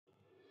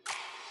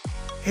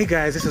Hey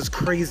guys, this is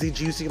Crazy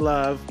Juicy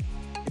Love.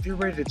 If you're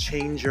ready to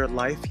change your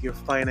life, your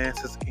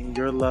finances, and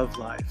your love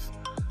life,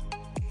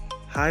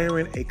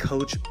 hiring a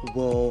coach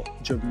will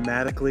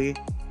dramatically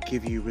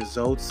give you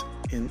results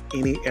in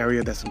any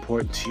area that's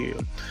important to you.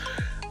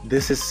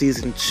 This is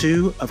season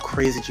 2 of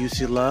Crazy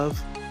Juicy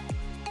Love.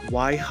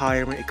 Why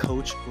hiring a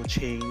coach will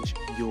change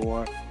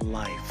your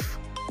life.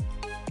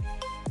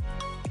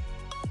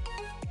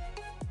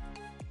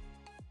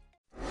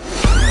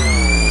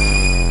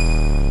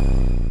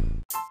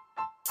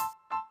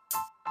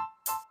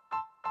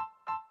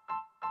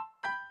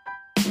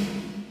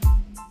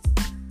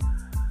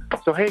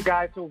 So hey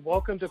guys, so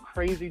welcome to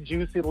Crazy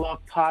Juicy Love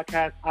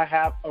Podcast. I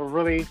have a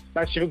really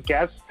special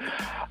guest,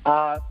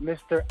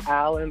 Mr.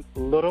 Alan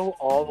Little,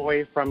 all the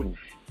way from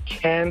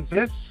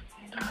Kansas.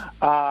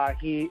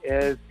 He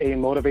is a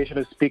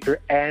motivational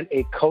speaker and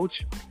a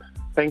coach.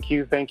 Thank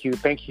you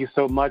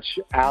so much,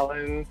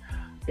 Alan.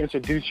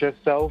 Introduce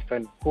yourself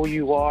and who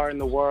you are in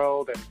the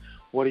world and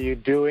what are you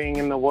doing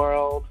in the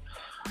world.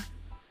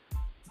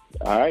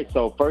 All right.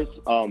 So first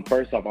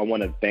off, I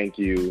want to thank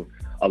you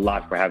a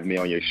lot for having me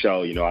on your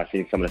show. You know, I've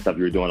seen some of the stuff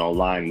you were doing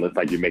online. It looks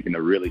like you're making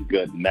a really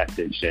good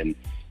message and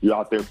you're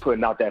out there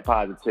putting out that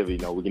positivity. You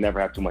know, we can never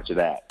have too much of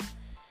that.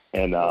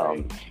 And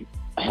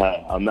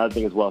another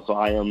thing as well. So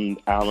I am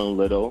Alan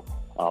Little.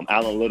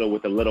 Alan Little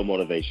with a little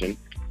motivation.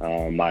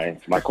 My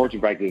coaching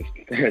practice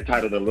is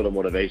titled A Little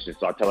Motivation.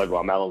 So I tell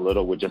everyone I'm Alan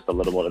Little with just a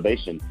little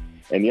motivation.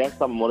 And yes,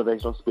 I'm a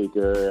motivational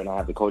speaker and I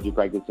have the coaching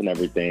practice and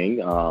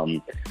everything.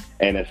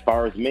 And as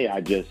far as me,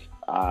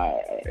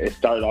 it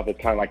started off as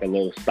kind of like a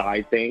little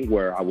side thing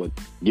where I would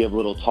give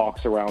little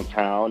talks around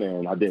town,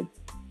 and I did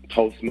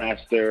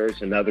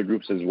Toastmasters and other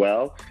groups as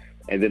well.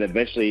 And then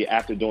eventually,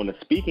 after doing the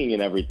speaking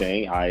and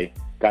everything, I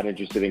got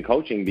interested in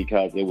coaching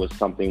because it was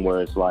something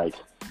where it's like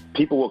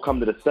people will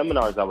come to the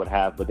seminars I would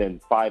have, but then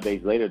 5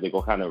 days later, they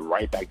go kind of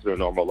right back to their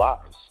normal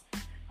lives.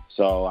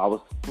 So I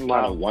was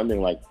kind of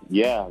wondering, like,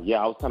 I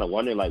was kind of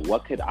wondering, like,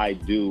 what could I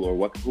do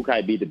or who could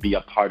I be to be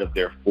a part of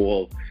their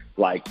full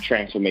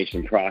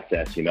transformation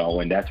process, you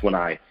know? And that's when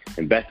I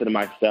invested in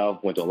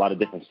myself, went to a lot of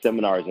different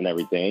seminars and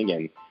everything.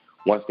 And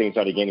once things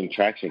started gaining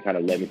traction, it kind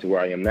of led me to where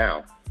I am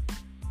now.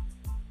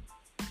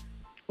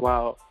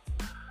 Wow.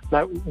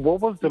 Now, what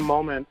was the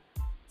moment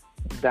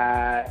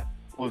that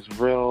was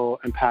real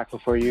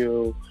impactful for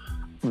you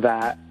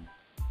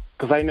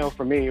because I know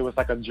for me, it was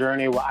like a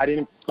journey where I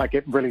didn't,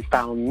 it really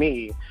found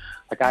me.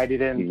 I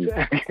didn't,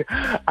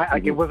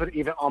 it wasn't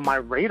even on my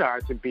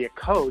radar to be a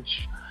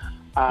coach.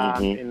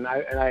 And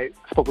I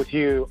spoke with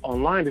you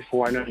online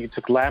before. I know you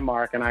took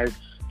Landmark, and I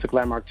took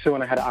Landmark too,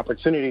 and I had an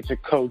opportunity to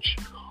coach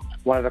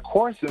one of the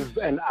courses,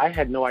 and I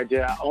had no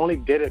idea. I only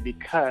did it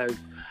because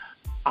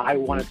I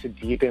wanted to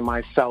deepen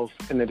myself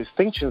in the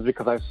distinctions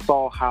because I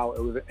saw how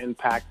it was an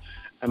impact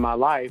in my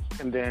life.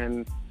 And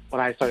then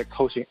when I started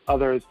coaching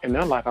others in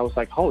their life, I was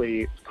like,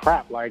 holy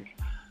crap,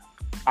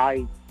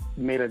 I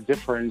made a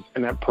difference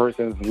in that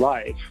person's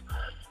life.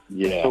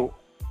 Yeah. So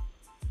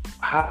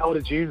how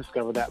did you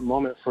discover that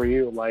moment for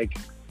you? What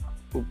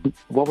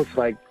was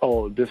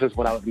this is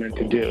what I was meant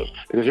to do?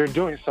 Because you're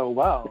doing so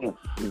well.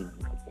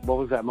 What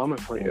was that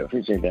moment for you? I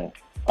appreciate that.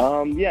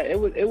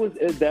 It was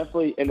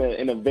definitely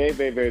in a very,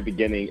 very, very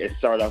beginning. It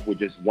started off with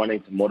just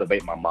wanting to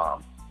motivate my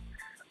mom.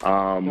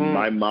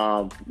 My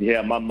mom,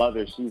 my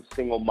mother, she's a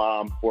single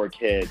mom, 4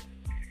 kids.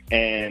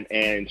 And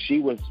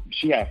she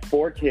had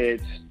 4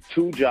 kids,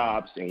 2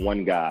 jobs, and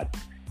 1 God.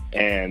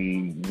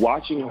 And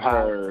watching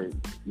her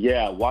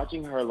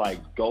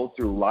go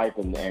through life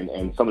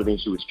and some of the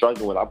things she was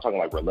struggling with, I'm talking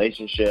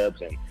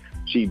relationships, and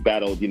she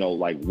battled,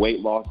 weight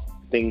loss,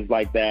 things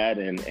like that,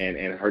 and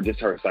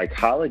her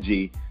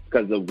psychology,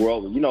 because the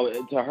world,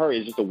 to her,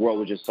 it's just the world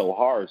was just so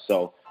hard.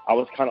 So I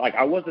was kind of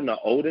I wasn't the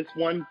oldest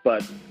one,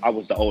 but I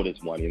was the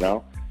oldest one,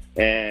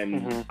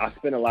 and I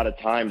spent a lot of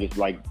time just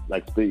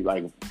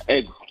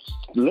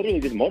literally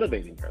just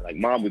motivating her,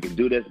 Mom, we can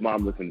do this,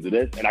 Mom, we can do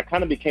this. And I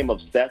kind of became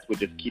obsessed with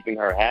just keeping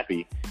her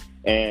happy.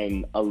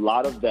 And a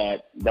lot of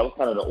that was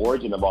kind of the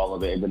origin of all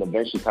of it. And then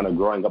eventually kind of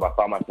growing up, I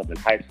found myself in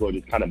high school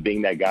just kind of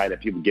being that guy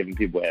that giving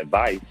people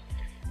advice.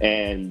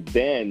 And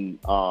then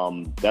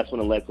that's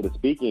when it led to the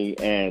speaking.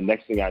 And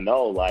next thing I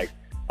know,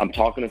 I'm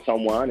talking to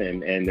someone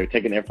and they're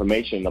taking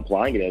information and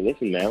applying it. And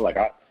listen, man,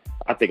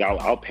 I think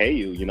I'll pay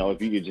you,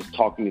 if you could just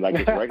talk to me like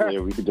this regularly,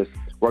 we could just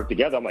work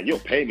together. I'm like, you'll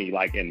pay me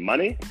in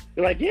money?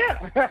 They're like,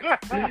 yeah. I'm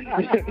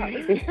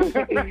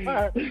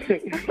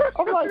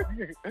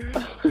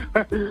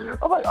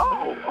like,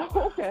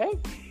 oh, okay.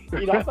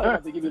 I thought you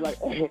had to give me I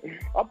thought you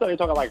were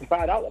talking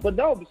 $5, but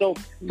no.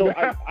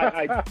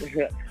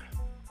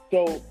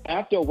 So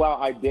after a while,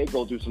 I did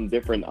go through some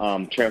different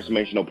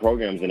transformational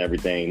programs and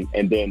everything,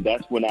 and then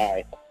that's when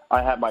I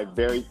had my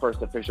very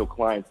first official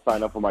client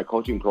sign up for my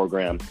coaching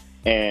program.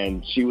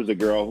 And she was a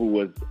girl who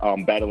was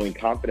battling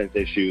confidence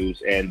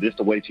issues, and just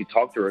the way she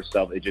talked to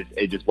herself,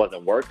 it just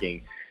wasn't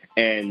working.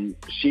 And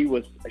she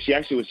lived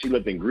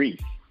in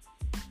Greece.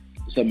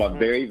 So my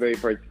very, very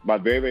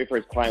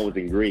first client was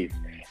in Greece.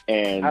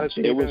 And how did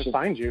she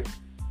find you?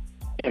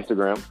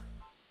 Instagram.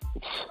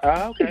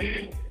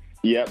 Okay.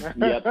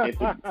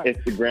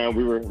 Instagram.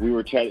 We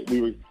were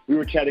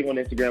chatting on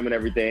Instagram and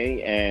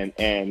everything,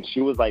 and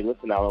she was like,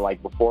 "Listen, Alan,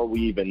 like before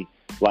we even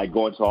like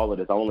go into all of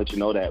this, I want to let you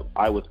know that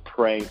I was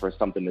praying for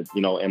something that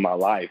in my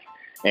life."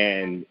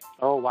 And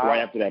oh wow, right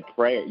after that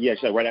prayer, she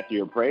said, right after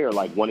your prayer,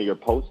 like one of your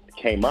posts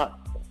came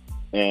up,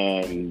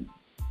 and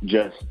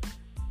just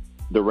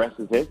the rest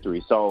is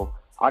history. So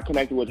I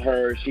connected with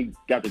her. She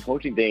got the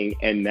coaching thing,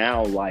 and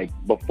now like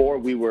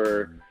before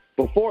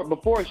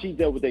she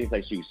dealt with things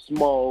like she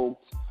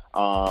smoked.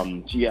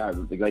 She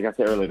had, like I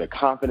said earlier, the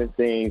confidence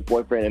thing,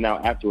 boyfriend, and now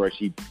afterwards,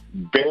 she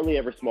barely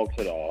ever smokes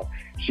at all.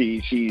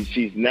 She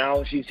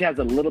has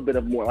a little bit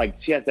of more, like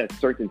she has that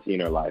certainty in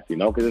her life,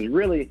 because it's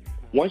really,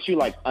 once you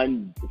like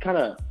kind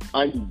of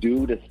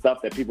undo the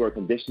stuff that people are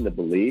conditioned to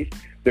believe,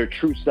 their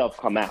true self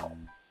come out.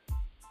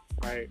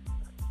 Right.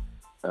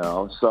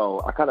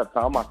 So I kind of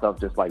found myself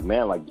just like,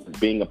 man, like just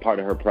being a part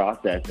of her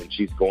process, and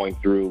she's going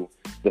through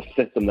the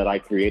system that I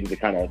created to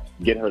kind of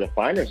get her to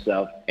find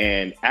herself.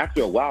 And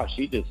after a while,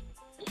 she just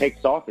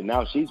takes off, and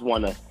now she's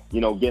want to,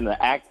 get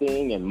into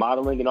acting and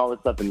modeling and all this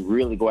stuff and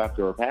really go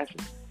after her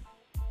passion.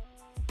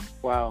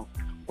 Wow.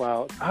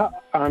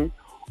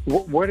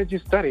 Where did you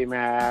study, may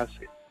I ask?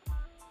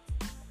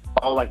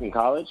 Oh, like in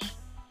college?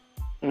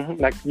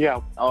 Mm-hmm. Like, yeah.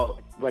 Oh,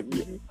 like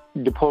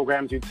the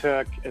programs you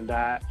took, and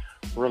that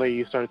really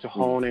you started to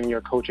hone in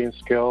your coaching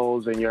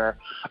skills and your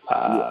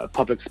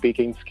public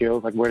speaking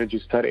skills. Like, where did you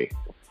study?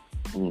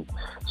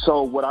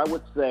 So what I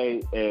would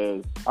say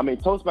is,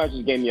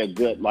 Toastmasters gave me a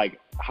good, like,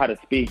 how to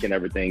speak and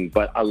everything,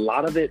 but a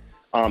lot of it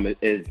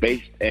is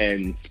based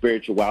in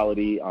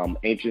spirituality,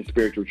 ancient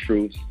spiritual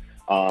truths.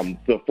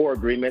 The Four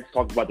Agreements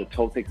talked about the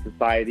Toltec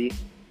Society,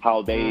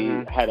 how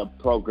they had a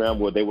program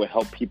where they would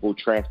help people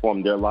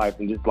transform their lives,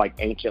 and just like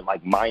ancient,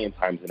 like Mayan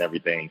times and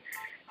everything.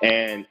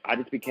 And I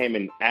just became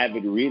an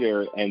avid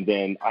reader, and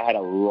then I had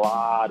a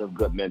lot of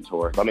good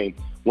mentors.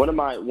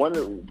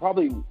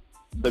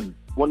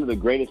 One of the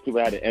greatest people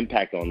that had an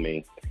impact on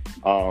me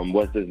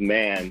was this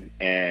man,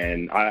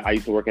 and I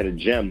used to work at a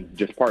gym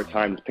just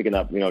part-time, just picking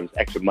up, just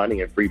extra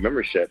money and free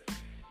membership.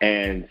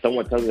 And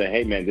someone tells me that,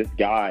 hey, man, this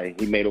guy,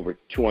 he made over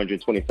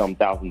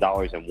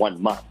 $220,000 in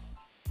 1 month.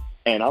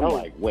 And I'm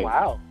like, wait.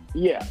 Wow.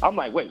 Yeah. I'm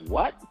like, wait,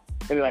 what?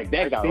 And they're like,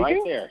 that guy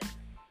right there.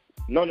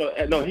 No,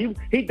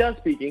 he does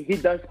speaking. He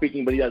does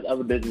speaking, but he does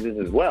other businesses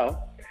as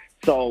well.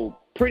 So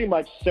pretty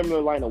much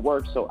similar line of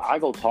work. So I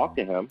go talk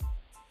to him,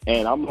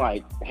 and I'm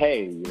like,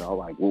 hey,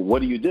 well,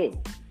 what do you do?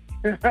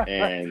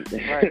 And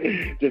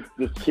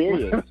just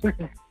curious.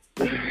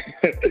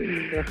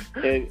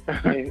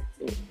 and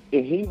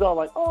he's all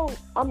like, oh,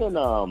 I'm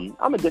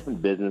in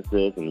different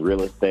businesses and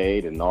real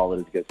estate and all of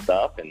this good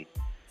stuff. And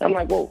I'm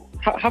like, well,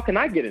 how can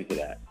I get into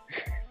that?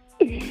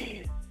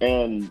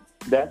 And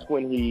that's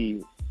when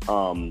he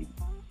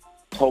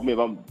told me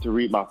to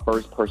read my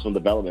first personal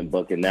development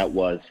book, and that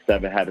was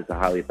 7 Habits of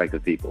Highly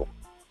Effective People.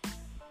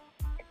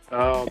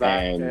 Oh,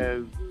 that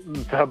is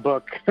the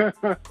book.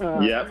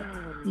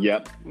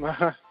 Yep.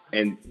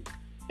 And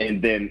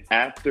then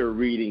after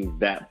reading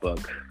that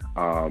book,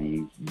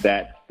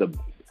 that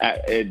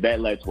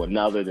led to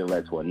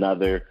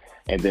another,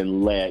 and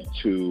then led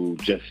to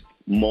just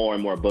more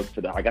and more books.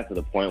 I got to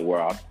the point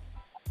where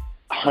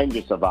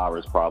hundreds of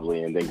hours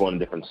probably, and then going to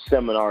different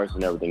seminars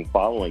and everything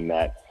following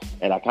that.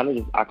 And I kind of,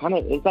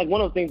 it's like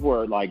one of those things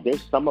where like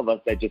there's some of us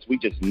that we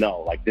just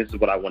know, like, this is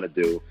what I want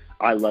to do.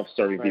 I love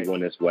serving people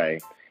in this way,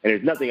 and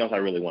there's nothing else I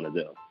really want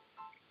to do.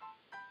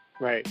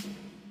 Right.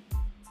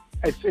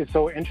 It's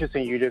so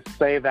interesting you just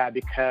say that,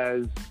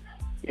 because,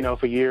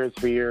 for years,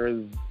 for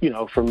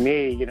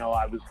me,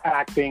 I was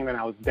acting, then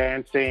I was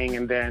dancing,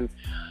 and then,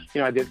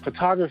 I did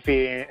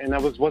photography, and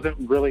that wasn't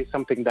really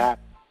something that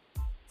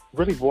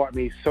really brought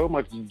me so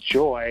much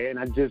joy, and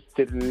I just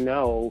didn't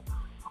know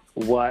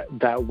what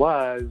that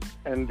was.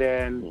 And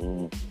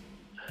then,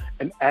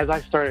 and as I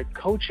started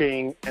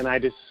coaching, and I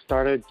just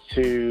started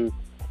to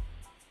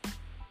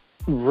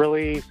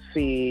really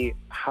see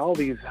how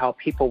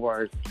people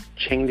were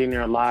changing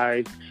their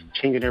lives,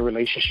 changing their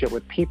relationship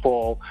with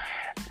people,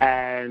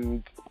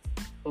 and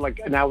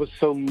I was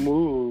so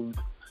moved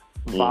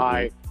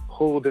by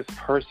who this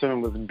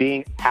person was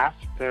being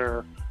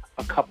after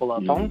a couple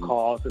of phone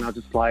calls, and I was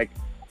just like,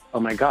 oh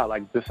my God,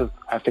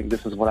 I think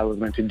this is what I was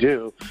meant to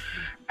do.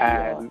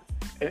 And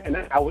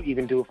I would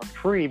even do it for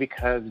free,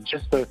 because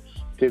just the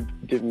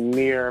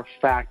mere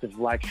fact of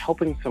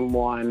helping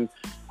someone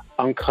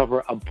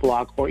uncover a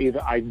block, or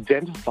either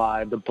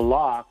identify the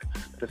block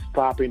that's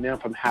stopping them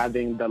from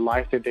having the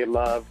life that they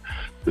love,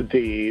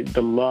 the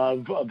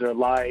love of their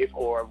life,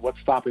 or what's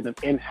stopping them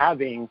in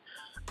having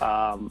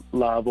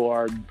love,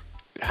 or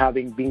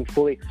being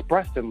fully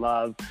expressed in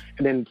love,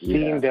 and then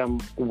seeing them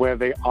where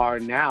they are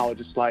now.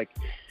 Just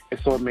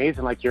it's so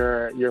amazing.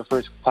 Your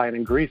first client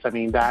in Greece,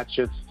 that's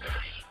just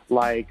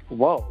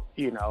whoa,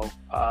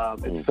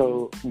 it's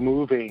so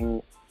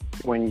moving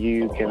when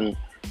you can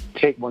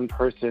take one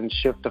person,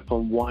 shift them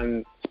from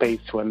one space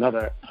to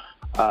another.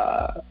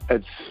 I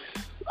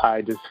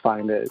just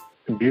find it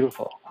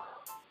beautiful.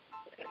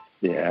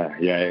 Yeah,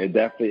 it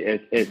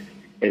definitely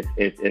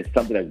it's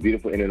something that's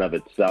beautiful in and of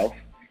itself.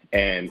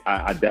 And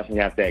I definitely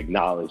have to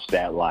acknowledge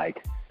that,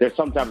 like, there's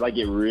sometimes I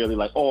get really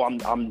like, oh, I'm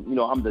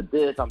the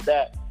this, I'm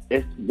that.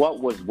 It's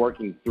what was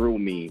working through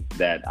me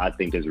that I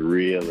think is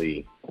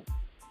really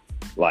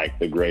like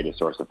the greatest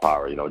source of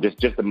power,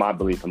 just in my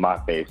belief in my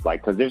faith.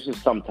 Like, because there's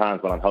just some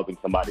times when I'm helping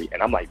somebody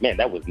and I'm like, man,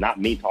 that was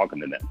not me talking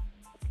to them.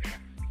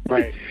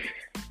 Right.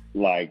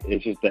 Like,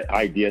 it's just the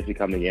ideas are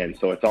coming in.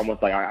 So it's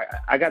almost like I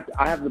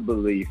have the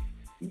belief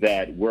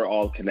that we're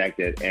all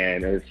connected,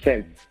 and in a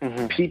sense,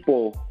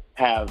 people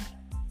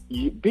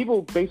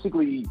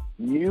basically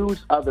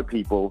use other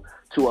people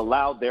to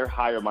allow their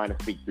higher mind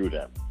to speak through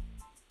them.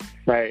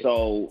 Right.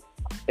 So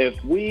if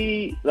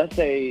let's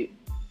say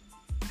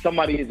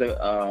somebody has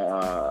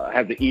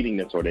an eating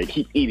disorder, they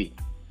keep eating,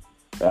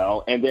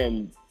 and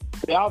then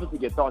they obviously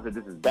get thought that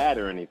this is bad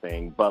or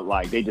anything, but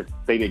like they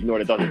ignore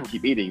the thought and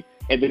keep eating,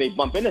 and then they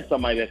bump into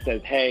somebody that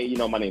says, hey,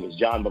 my name is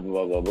John, blah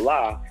blah blah blah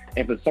blah,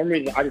 and for some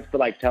reason I just feel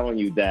like telling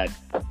you that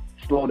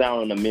slow down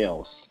on the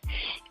meals.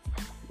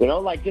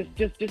 Like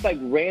just like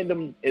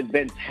random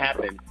events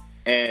happen,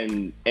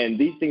 and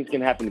these things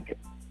can happen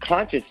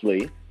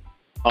consciously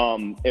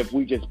if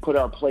we just put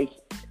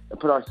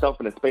ourselves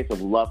in a space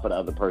of love for the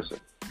other person.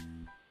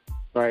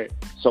 Right.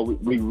 So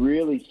we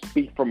really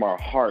speak from our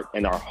heart,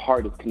 and our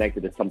heart is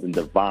connected to something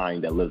divine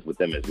that lives with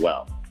them as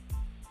well.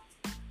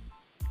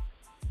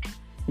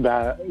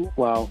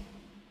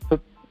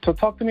 So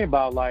talk to me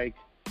about, like,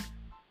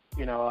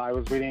 I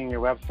was reading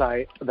your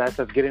website that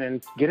says getting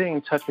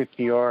in touch with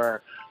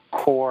your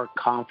core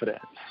confidence.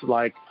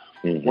 Like,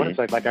 what is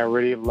like I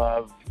really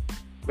love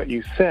what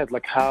you said.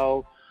 Like,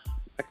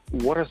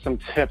 what are some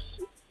tips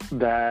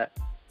that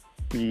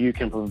you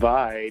can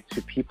provide to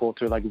people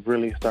to like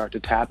really start to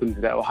tap into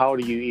that? Or how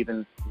do you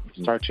even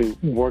start to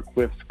work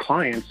with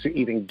clients to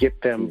even get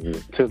them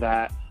to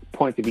that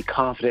point to be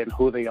confident in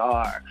who they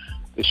are,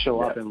 to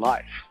show up in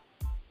life?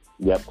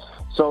 Yep.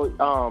 So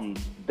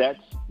that's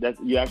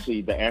you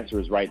actually, the answer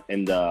is right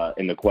in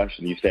the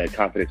question. You said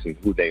confidence in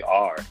who they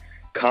are.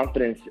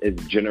 Confidence is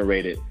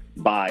generated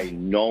by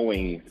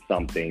knowing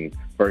something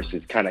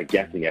versus kind of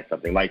guessing at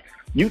something. Like,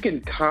 you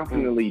can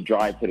confidently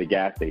drive to the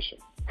gas station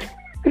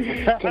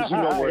because you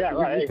know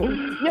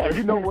where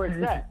you know where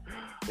it's at.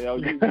 You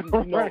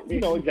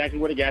know exactly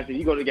where the gas station.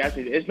 You go to the gas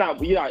station. It's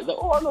not, I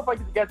don't know if I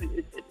get the gas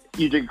station.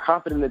 You're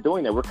confident in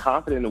doing that. We're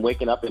confident in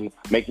waking up and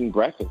making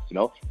breakfast,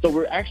 So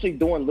we're actually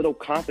doing little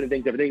confident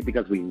things every day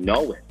because we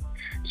know it.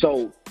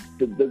 So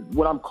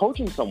when I'm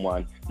coaching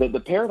someone, the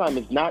paradigm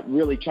is not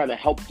really trying to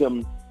help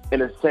them,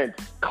 in a sense,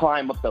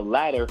 climb up the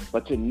ladder,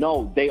 but to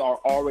know they are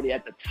already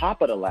at the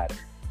top of the ladder.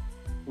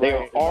 They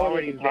are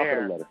already at the top of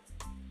the ladder.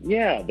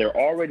 Yeah, they're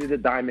already the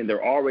diamond,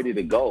 they're already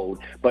the gold,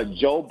 but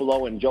Joe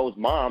Blow and Joe's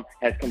mom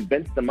has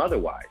convinced them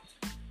otherwise.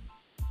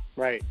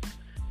 Right.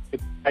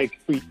 It's like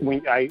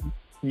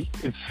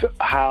it's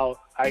how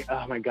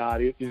oh my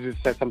God, you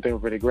just said something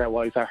really great.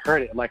 Well, I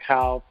heard it, like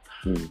how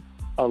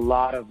a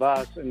lot of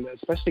us, and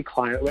especially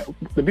clients,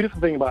 the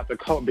beautiful thing about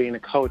being a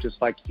coach is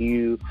like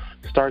you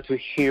start to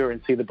hear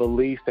and see the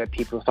beliefs that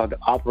people start to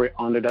operate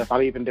under that's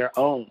not even their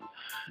own.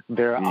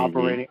 They're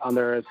operating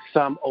under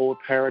some old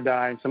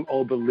paradigm, some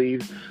old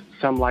beliefs,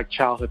 some like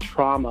childhood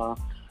trauma,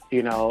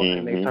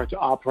 and they start to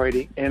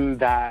operating in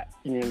that,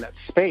 that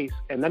space,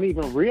 and not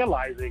even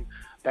realizing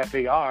that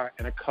they are.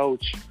 And a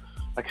coach,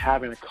 like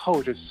having a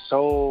coach, is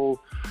so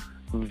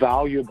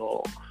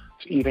valuable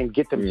to even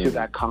get them to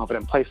that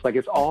confident place. Like,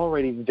 it's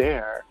already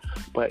there,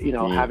 but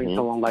having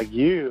someone like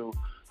you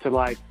to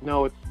like,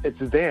 no, it's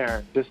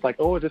there. Just like,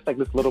 just like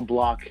this little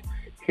block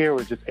here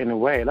was just in the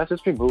way. Let's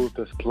just remove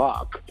this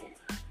block.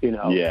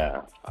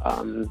 Yeah.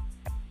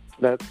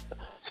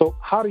 So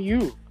how do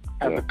you,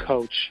 as a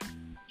coach,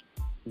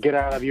 get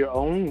out of your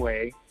own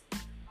way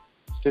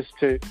just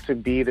to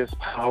be this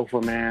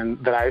powerful man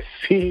that I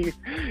see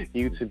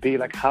you to be?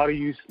 Like, how do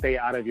you stay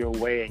out of your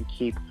way and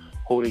keep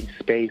holding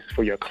space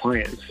for your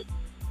clients?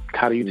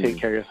 How do you take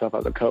care of yourself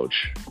as a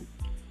coach?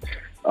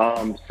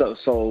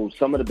 So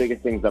some of the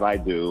biggest things that I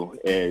do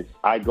is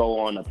I go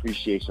on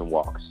appreciation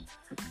walks.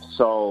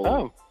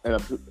 So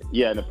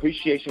an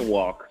appreciation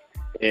walk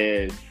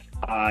is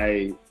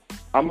I'm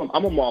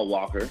a mall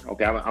walker.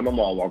 Okay, I'm a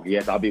mall walker.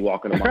 Yes, I'll be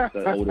walking amongst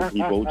the older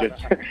people.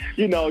 Just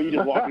you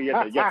just walking. You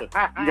got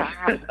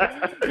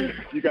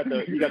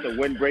the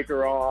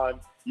windbreaker on.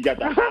 You got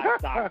the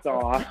high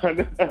socks on.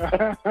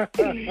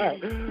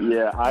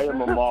 Yeah, I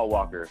am a mall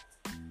walker,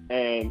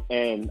 and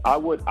I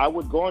would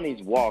go on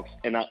these walks,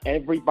 and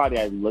everybody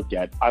I look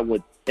at, I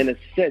would, in a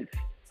sense,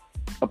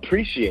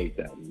 appreciate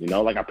them.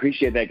 Like, I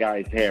appreciate that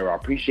guy's hair. I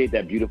appreciate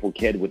that beautiful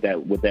kid with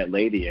that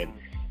lady,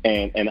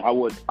 and I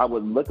would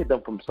look at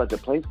them from such a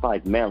place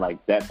like, man,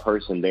 like that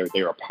person,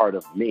 they're a part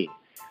of me.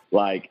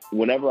 Like,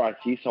 whenever I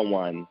see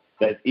someone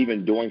that's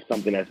even doing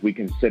something that we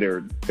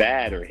consider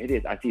bad or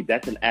hideous, I see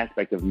that's an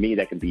aspect of me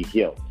that can be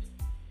healed.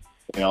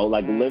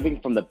 Like living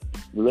from the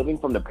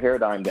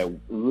paradigm that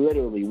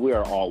literally we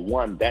are all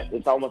one. That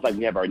it's almost like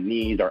we have our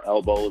knees, our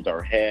elbows,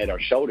 our head, our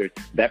shoulders.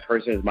 That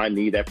person is my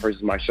knee, that person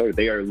is my shoulder.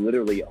 They are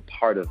literally a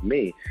part of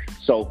me.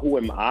 So who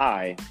am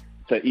I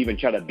to even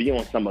try to be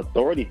on some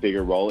authority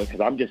figure role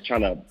because I'm just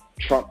trying to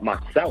trump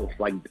myself.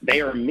 Like,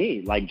 they are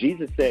me. Like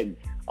Jesus said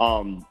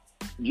that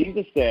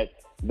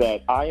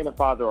I and the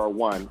Father are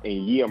one,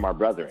 and ye are my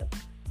brethren.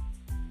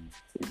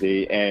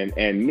 See,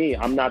 and me,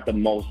 I'm not the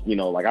most,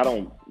 like, I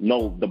don't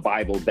know the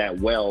Bible that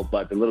well,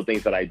 but the little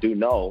things that I do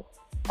know,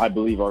 I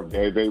believe are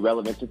very, very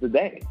relevant to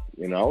today.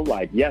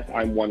 Like, yes,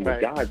 I'm one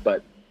with God,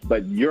 but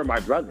you're my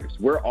brothers.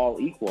 We're all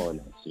equal in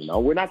this.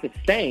 We're not the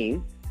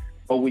same,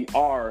 but we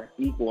are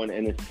equal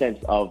in the sense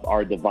of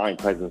our divine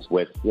presence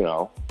with,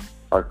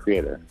 our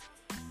Creator.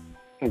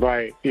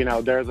 Right.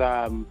 There's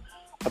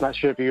I'm not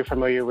sure if you're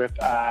familiar with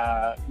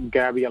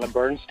Gabriella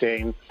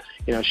Bernstein.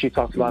 She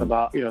talks a lot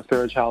about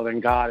spirituality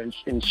and God,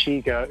 and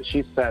she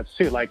says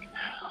too, like,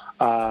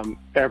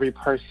 every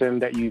person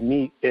that you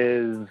meet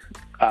is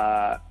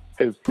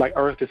like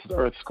Earth. This is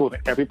Earth school.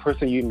 Every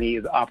person you meet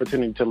is an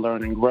opportunity to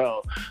learn and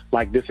grow.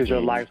 Like, this is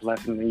your life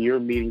lesson, and you're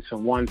meeting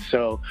someone.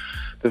 So,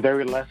 the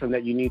very lesson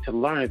that you need to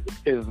learn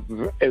is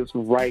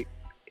right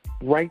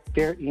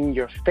there in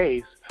your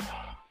face.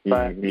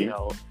 But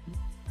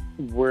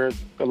where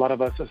a lot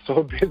of us are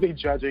so busy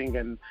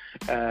judging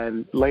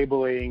and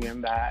labeling,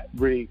 and that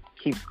really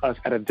keeps us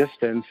at a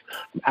distance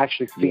from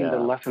actually seeing the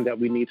lesson that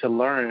we need to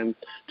learn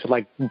to,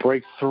 like,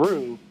 break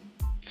through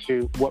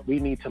to what we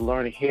need to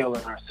learn and heal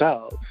in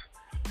ourselves.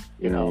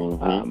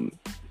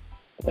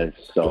 That's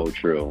so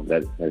true.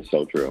 That's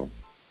so true.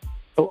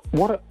 So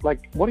what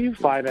do you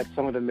find that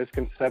some of the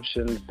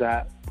misconceptions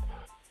that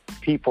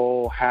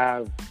people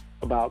have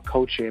about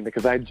coaching?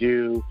 Because I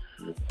do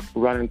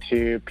run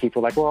into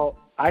people like, well,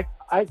 I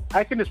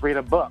can just read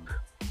a book,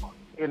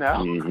 and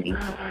I'm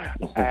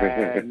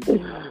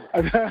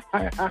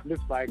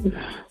just like,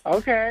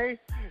 okay,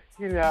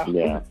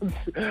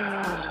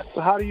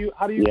 So how do you?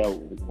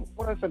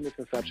 What are some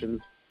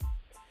misconceptions?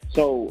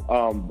 So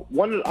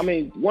one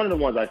of the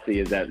ones I see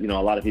is that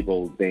a lot of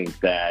people think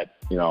that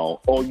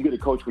oh, you get a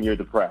coach when you're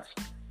depressed,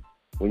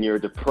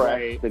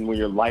 and when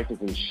your life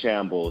is in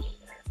shambles.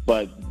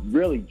 But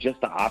really,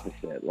 just the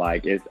opposite.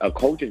 Like, a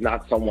coach is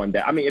not someone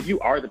that, if you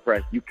are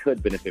depressed, you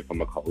could benefit from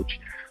a coach.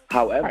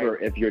 However,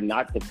 if you're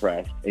not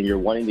depressed and you're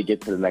wanting to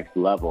get to the next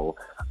level,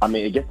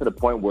 it gets to the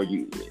point where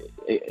you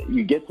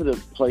get to the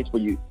place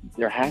where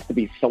there has to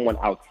be someone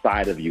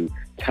outside of you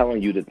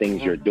telling you the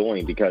things you're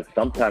doing, because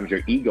sometimes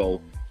your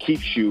ego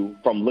keeps you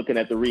from looking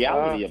at the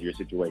reality of your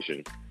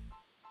situation.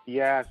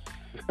 Yes.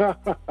 Yeah.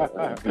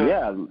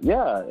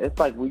 It's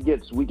like we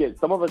get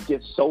some of us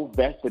get so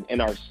vested in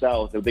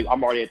ourselves that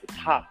I'm already at the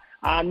top.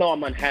 I know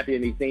I'm unhappy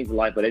in these things in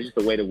life, but it's just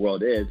the way the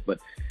world is.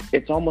 But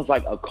it's almost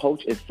like a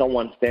coach is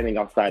someone standing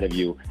outside of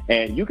you,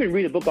 and you can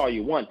read a book all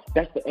you want.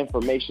 That's the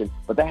information,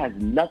 but that has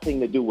nothing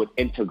to do with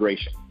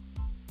integration.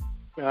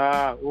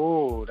 That's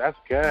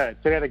good.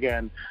 Say that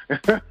again.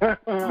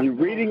 You're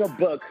reading a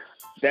book,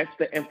 that's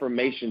the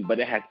information, but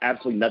it has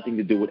absolutely nothing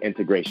to do with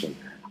integration.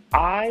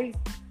 I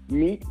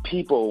meet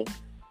people.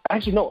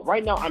 Actually, no,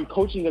 right now I'm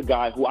coaching a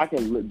guy who I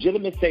can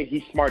legitimately say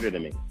he's smarter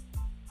than me.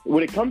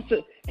 When it comes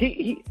to,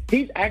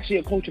 he's actually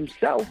a coach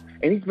himself,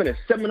 and he's been at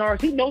seminars.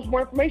 He knows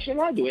more information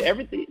than I do.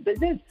 Everything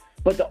this.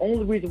 But the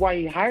only reason why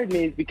he hired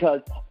me is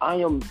because I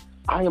am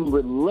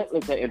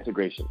relentless at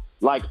integration.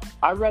 Like,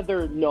 I'd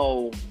rather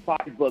know 5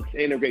 books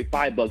to integrate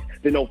 5 books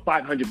than know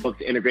 500 books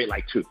to integrate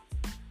like 2.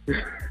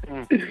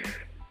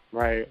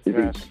 Right.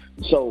 Yes.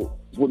 So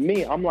with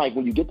me, I'm like,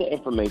 when you get the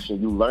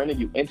information, you learn it,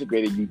 you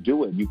integrate it, you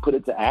do it, you put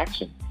it to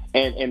action.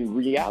 And in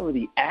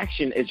reality,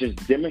 action is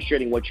just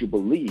demonstrating what you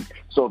believe.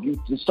 So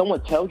if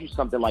someone tells you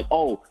something like,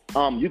 oh,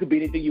 you can be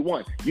anything you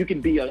want. You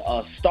can be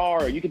a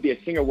star, or you can be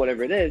a singer,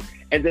 whatever it is.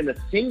 And then the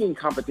singing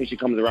competition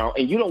comes around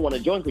and you don't want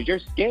to join because you're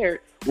scared,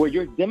 where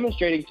you're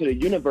demonstrating to the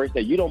universe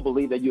that you don't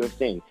believe that you are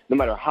singing. No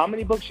matter how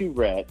many books you've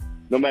read,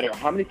 no matter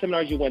how many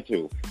seminars you went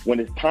to, when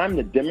it's time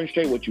to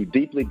demonstrate what you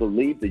deeply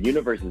believe, the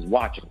universe is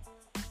watching.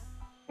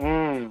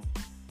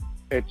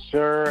 It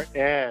sure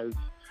is.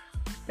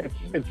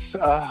 It's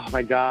oh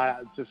my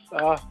God, it's just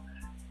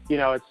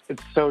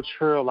it's so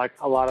true. Like,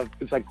 a lot of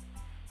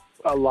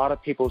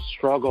people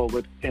struggle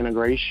with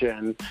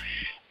integration,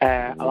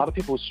 and a lot of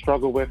people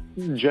struggle with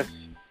just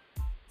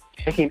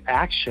taking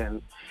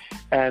action.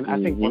 And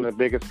I think one of the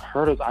biggest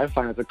hurdles I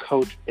find as a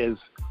coach is,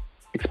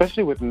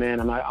 especially with men,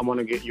 and I want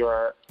to get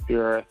your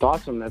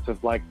thoughts on this,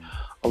 is like,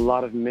 a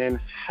lot of men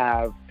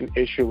have an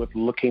issue with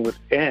looking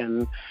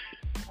within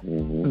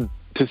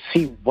to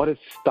see what is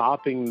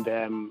stopping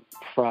them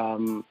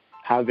from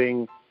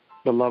having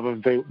the love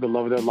of their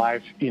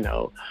life,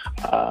 the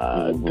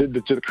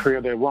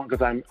career they want.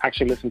 Because I'm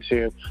actually listening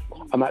to,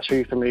 I'm not sure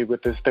you're familiar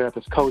with this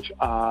therapist coach,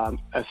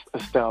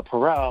 Estelle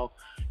Perel.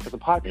 There's a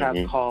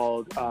podcast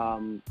called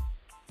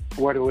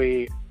Where Do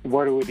We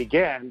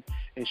Begin?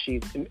 And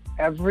she's in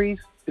every,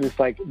 it's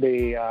like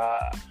it's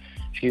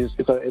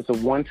a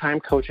one-time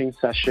coaching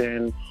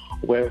session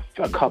with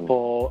a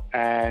couple,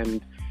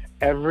 and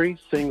every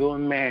single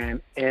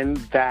man in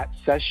that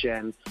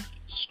session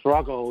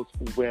struggles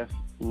with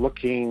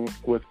looking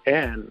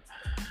within.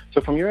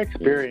 So from your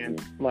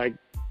experience, like,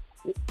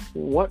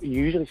 what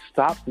usually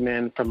stops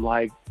men from,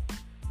 like,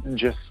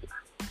 just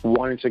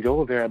wanting to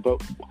go there.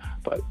 But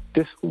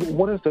this,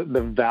 what is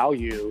the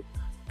value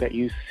that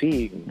you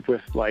see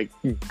with like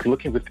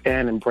looking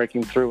within and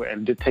breaking through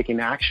and taking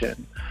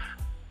action?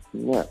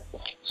 Yeah.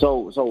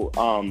 So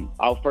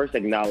I'll first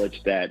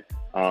acknowledge that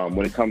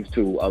when it comes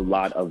to a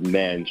lot of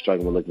men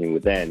struggling with looking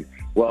within,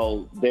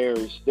 well,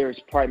 there's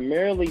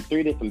primarily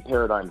 3 different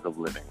paradigms of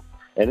living.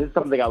 And this is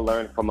something I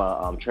learned from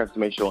a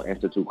transformational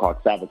institute called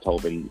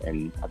Savatove,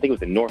 and I think it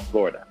was in North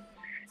Florida.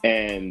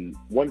 And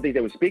one of the things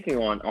they were speaking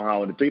on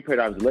how the 3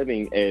 paradigms of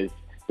living is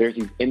there's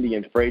these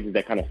Indian phrases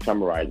that kind of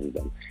summarizes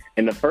them.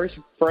 And the first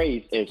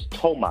phrase is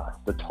Tomas,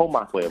 the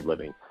Tomas way of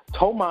living.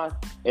 Tomas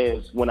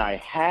is when I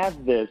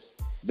have this,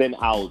 then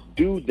I'll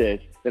do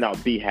this, then I'll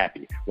be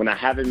happy. When I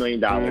have $1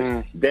 million,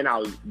 then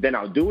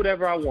I'll do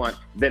whatever I want,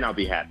 then I'll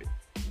be happy.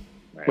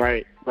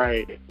 Right.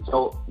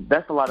 So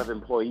that's a lot of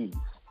employees.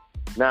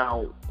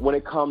 Now, when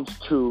it comes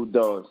to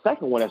the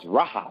second one, that's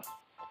Rajas.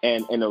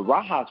 And the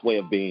Rajas way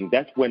of being,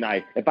 that's when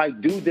if I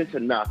do this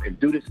enough and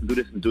do this and do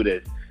this and do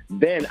this,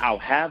 then I'll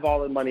have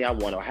all the money I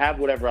want, or have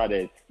whatever it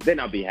is, then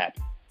I'll be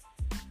happy.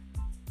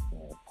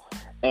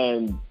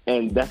 And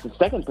that's the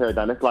second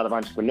paradigm. That's a lot of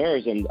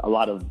entrepreneurs and a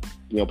lot of,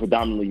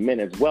 predominantly men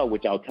as well,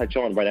 which I'll touch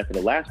on right after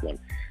the last one.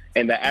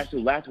 And the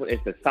actual last one is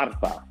the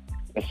Sarfa.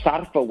 The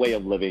Sarfa way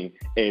of living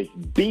is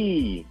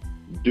be,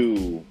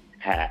 do,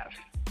 have.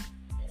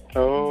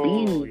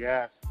 Oh,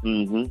 yeah.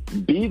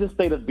 Be the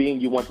state of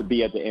being you want to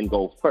be at the end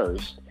goal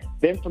first.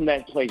 Then from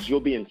that place, you'll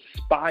be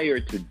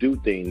inspired to do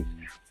things,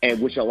 and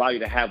which allow you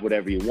to have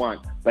whatever you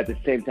want. But at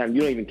the same time,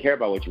 you don't even care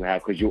about what you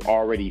have because you're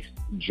already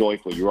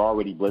joyful. You're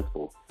already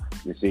blissful.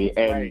 You see,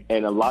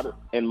 and a lot of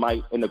in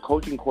the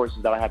coaching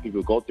courses that I have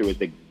people go through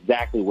is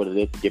exactly what it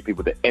is to get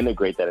people to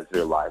integrate that into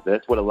their lives.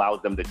 That's what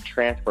allows them to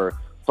transfer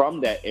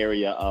from that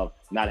area of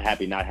not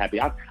happy.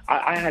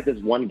 I had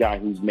this one guy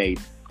who's made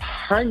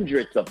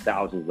hundreds of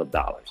thousands of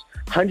dollars,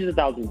 and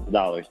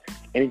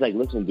he's like,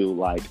 listen, dude,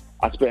 like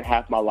I spent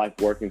half my life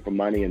working for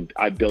money, and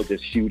I built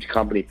this huge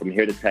company from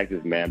here to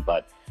Texas, man,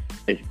 but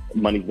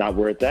money's not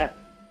where it's at.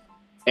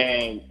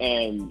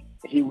 And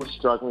he was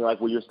struggling,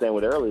 like what you were saying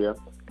with earlier,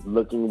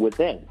 looking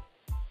within.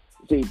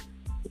 See,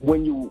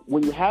 when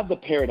you have the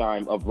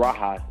paradigm of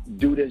Rajas,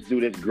 do this,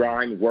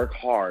 grind, work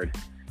hard,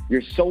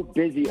 you're so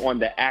busy on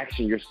the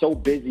action, you're so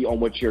busy on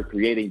what you're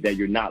creating that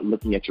you're not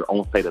looking at your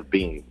own state of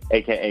being,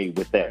 aka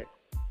within.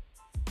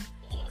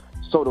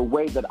 So the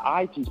way that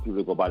I teach people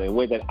to go about it, the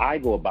way that I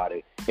go about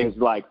it is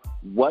like,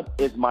 what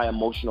is my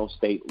emotional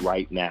state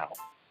right now?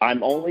 I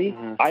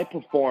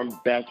perform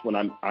best when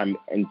I'm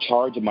in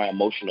charge of my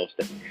emotional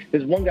state.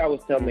 This one guy was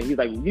telling me, he's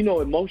like,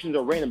 emotions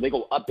are random. They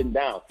go up and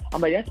down. I'm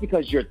like, that's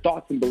because your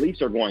thoughts and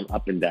beliefs are going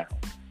up and down.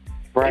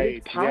 Right.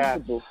 It is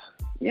possible.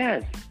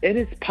 Yes, it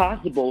is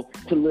possible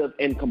to live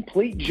in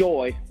complete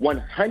joy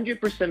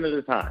 100% of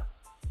the time.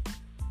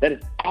 That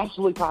is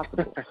absolutely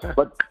possible.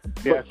 But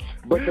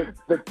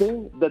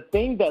the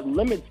thing that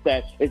limits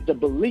that is the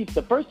belief.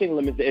 The first thing that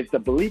limits it is the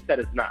belief that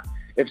it's not.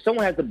 If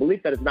someone has the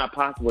belief that it's not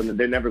possible, then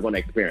they're never going to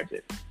experience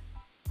it.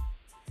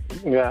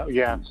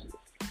 Yeah.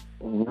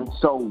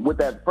 So with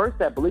that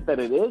belief that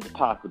it is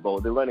possible,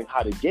 they're learning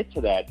how to get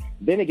to that.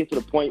 Then it gets to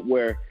the point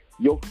where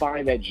you'll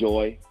find that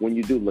joy when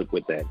you do look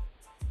within.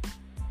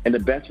 And the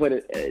best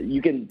way a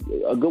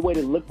good way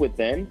to look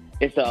within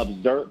is to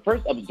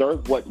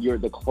observe what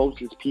the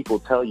closest people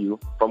tell you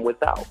from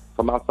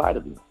outside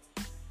of you.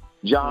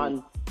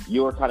 John,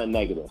 you're kind of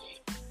negative.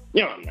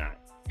 I'm not.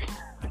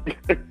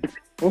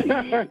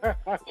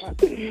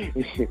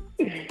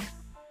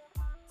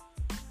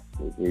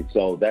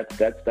 So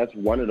that's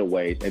one of the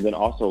ways. And then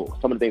also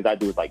some of the things I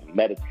do is like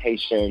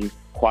meditation,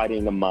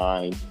 quieting the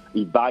mind,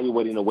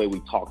 evaluating the way we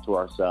talk to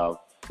ourselves.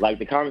 Like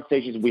the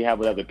conversations we have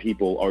with other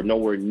people are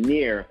nowhere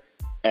near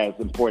as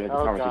important as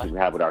the conversations we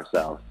have with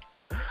ourselves.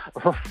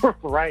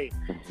 Right.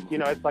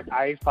 It's like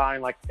I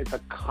find like it's a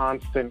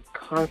constant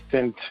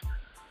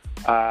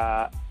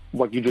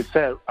what you just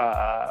said,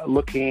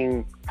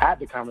 looking at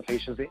the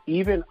conversations. And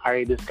even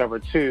I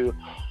discovered too,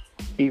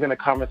 even the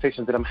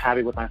conversations that I'm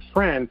having with my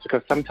friends,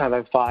 because sometimes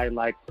I find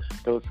like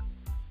those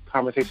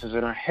conversations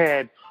in our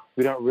head,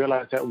 we don't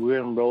realize that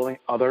we're enrolling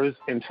others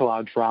into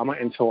our drama,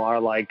 into our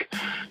like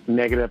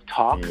negative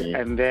talk.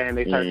 And then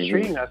they start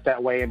treating us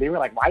that way. And they were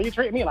like, why do you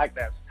treat me like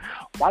this?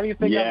 Why do you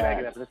think I'm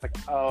negative? And it's like,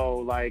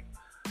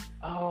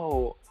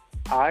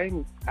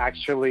 I'm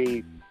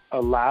actually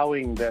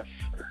allowing this.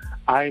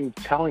 I'm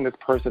telling this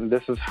person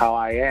this is how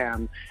I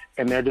am,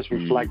 and they're just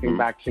reflecting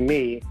back to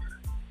me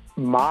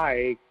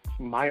my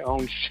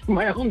own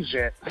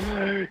shit,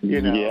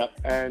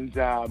 and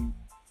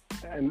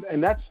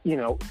that's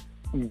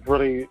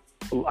really,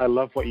 I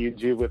love what you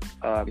do with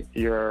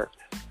your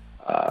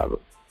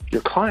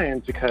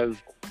clients, because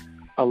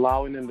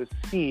allowing them to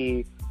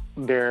see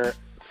their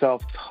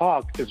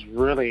self-talk is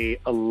really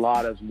a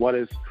lot of what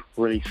is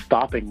really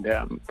stopping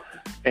them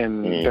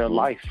in their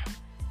life.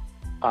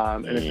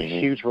 And it's a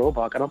huge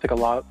roadblock. I don't think a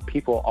lot of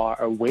people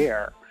are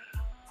aware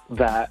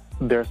that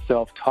their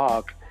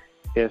self-talk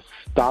is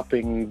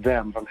stopping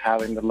them from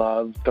having the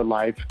love, the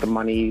life, the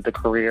money, the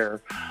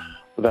career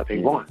that they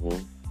want.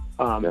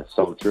 That's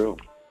so true.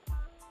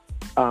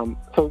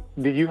 So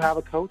did you have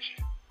a coach,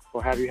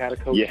 or have you had a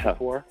coach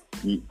before?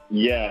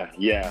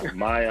 Yeah.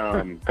 My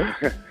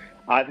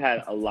I've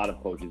had a lot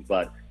of coaches,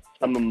 but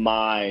some of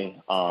my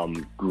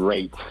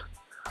great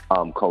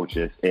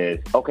coaches is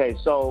okay.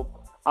 So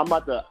I'm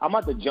about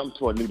to jump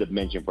to a new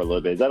dimension for a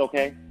little bit. Is that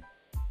okay?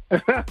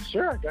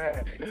 Sure, go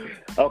ahead.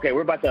 Okay,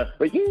 we're about to.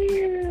 Okay,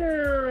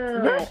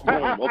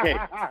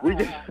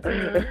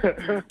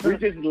 we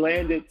just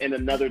landed in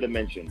another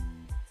dimension.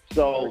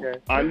 So okay.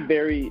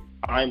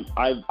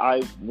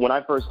 When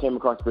I first came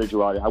across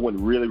spirituality, I went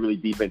really, really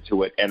deep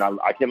into it, and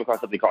I came across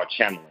something called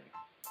channeling.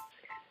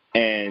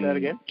 And say that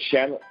again?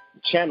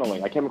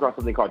 Channeling. I came across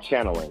something called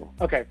channeling.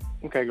 Okay,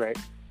 great.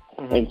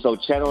 Mm-hmm. And so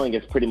channeling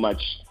is pretty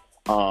much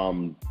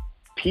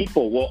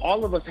people. Well,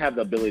 all of us have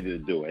the ability to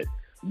do it,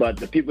 but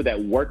the people that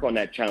work on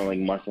that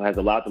channeling muscle has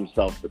allowed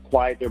themselves to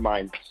quiet their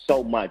mind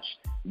so much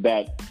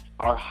that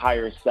our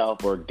higher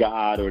self or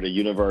God or the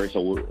universe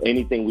or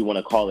anything we want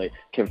to call it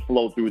can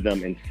flow through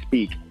them and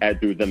speak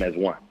through them as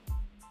one.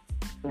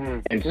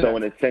 And so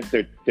in a sense,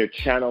 they're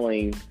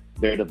channeling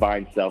their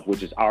divine self,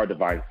 which is our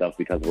divine self,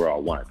 because we're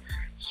all one.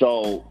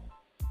 So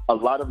a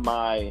lot of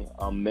my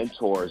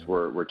mentors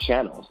were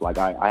channels. Like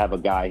I have a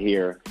guy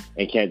here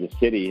in Kansas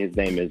City. His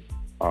name is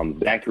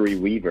Zachary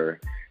Weaver,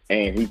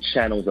 and he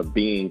channels a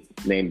being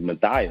named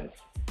Matthias.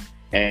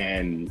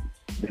 And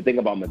the thing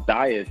about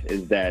Matthias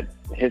is that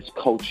his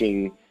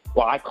coaching,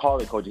 well, I call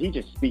it coaching. He's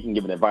just speaking,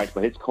 giving advice,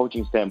 but his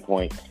coaching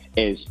standpoint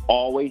is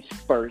always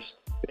first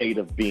state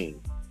of being.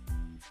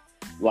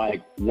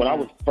 Like when I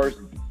was first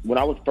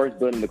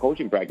building the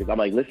coaching practice, I'm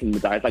like, listen,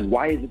 Matthias, like,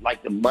 why is it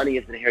like the money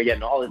isn't here yet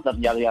and all this stuff,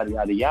 yada, yada,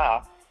 yada,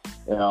 yada.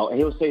 You know, and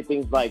he'll say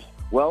things like,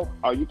 well,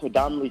 are you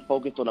predominantly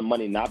focused on the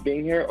money not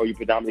being here, or are you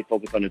predominantly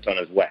focused on it on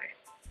its way?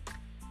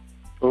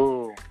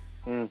 Ooh.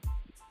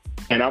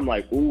 And I'm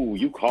like, ooh,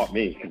 you caught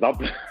me. Cause I'm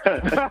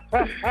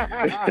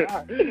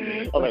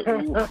like,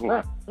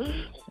 ooh.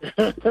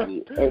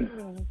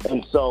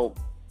 And so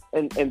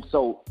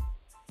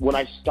when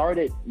I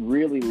started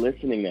really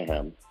listening to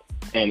him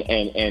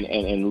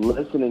and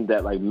listening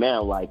that, like,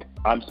 man, like,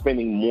 I'm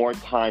spending more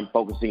time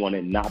focusing on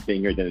it not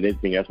being here than it is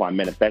being here. That's why I'm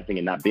manifesting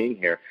and not being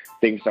here.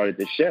 Things started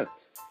to shift.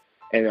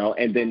 You know,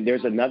 and then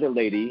there's another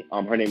lady,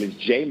 her name is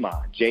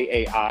Jaimaa,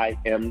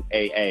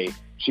 Jaimaa.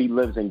 She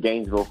lives in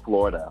Gainesville,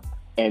 Florida.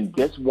 And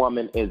this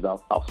woman is a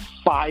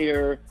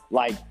fire,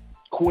 like,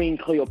 Queen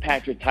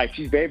Cleopatra type.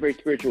 She's very, very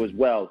spiritual as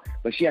well,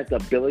 but she has the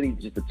ability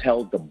just to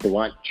tell the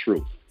blunt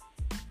truth.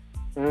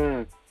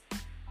 That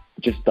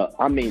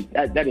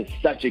is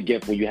such a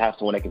gift when you have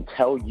someone that can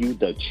tell you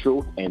the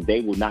truth and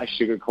they will not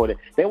sugarcoat it.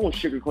 They won't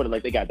sugarcoat it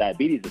like they got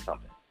diabetes or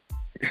something.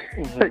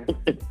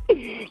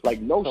 Like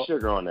no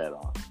sugar on that at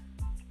all.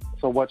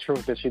 So what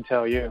truth did she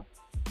tell you?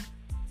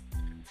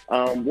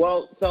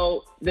 Well,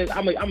 so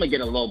I'm gonna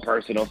get a little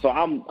personal. So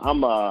I'm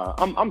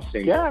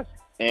single. Yes.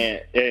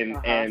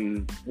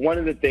 And one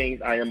of the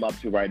things I am up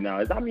to right now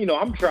is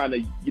I'm trying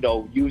to,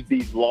 use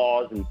these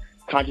laws and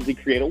consciously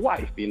create a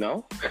wife,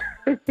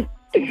 I'm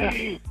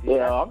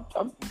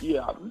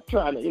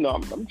trying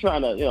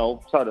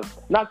to,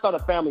 not start a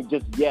family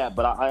just yet,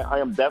 but I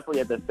am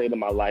definitely at the state of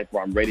my life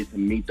where I'm ready to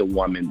meet the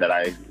woman that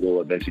I will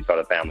eventually start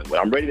a family with.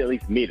 I'm ready to at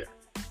least meet her,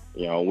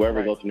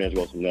 wherever it goes from there, it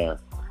goes from there.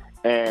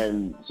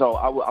 And so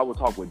I would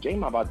talk with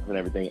Jaimaa about this and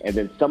everything. And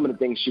then some of the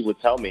things she would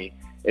tell me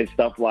is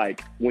stuff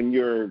like, when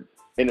you're,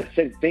 in a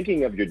sense,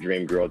 thinking of your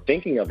dream girl,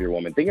 thinking of your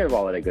woman, thinking of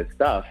all of that good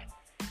stuff,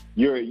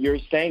 you're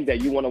saying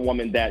that you want a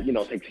woman that,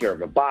 takes care of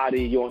her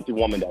body. You want a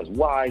woman that's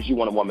wise. You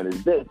want a woman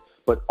that's this.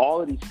 But all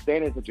of these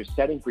standards that you're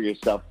setting for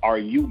yourself, are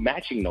you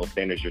matching those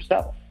standards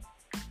yourself?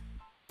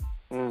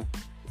 So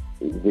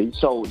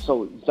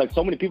it's like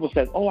so many people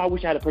say, oh, I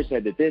wish I had a person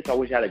that did this. I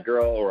wish I had a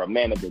girl or a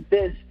man that did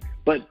this.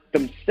 But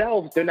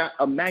themselves, they're not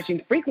a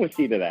matching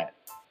frequency to that.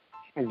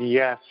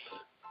 Yes.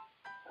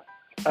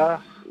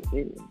 That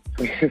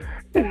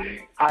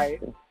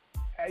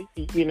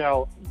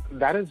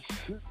is,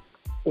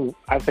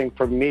 I think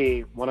for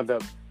me, one of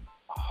the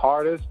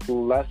hardest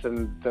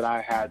lessons that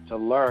I had to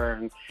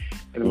learn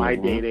in my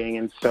dating.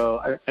 And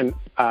so,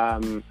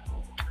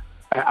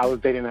 I was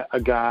dating a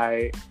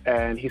guy,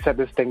 and he said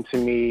this thing to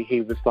me. He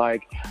was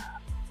like,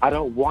 I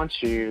don't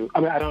want you. I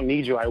mean, I don't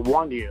need you. I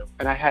want you.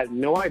 And I had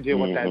no idea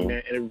what that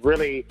meant. And it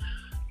really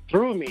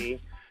threw me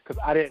because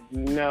I didn't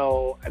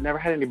know. I never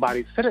had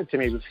anybody say it to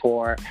me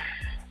before.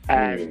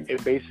 And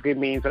it basically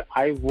means that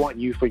I want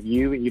you for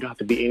you, and you don't have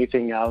to be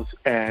anything else.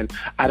 And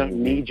I don't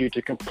need you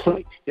to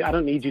complete. I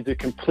don't need you to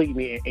complete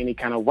me in any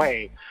kind of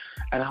way.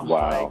 And I was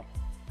like,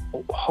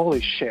 oh, holy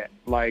shit!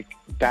 Like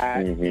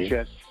that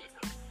just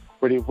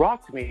really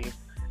rocked me.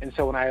 And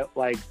so when I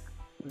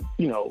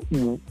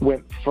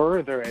went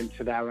further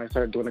into that, when I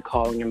started doing the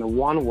calling and the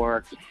one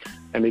work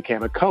and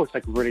became a coach,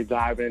 really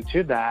dive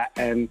into that.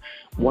 And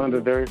one of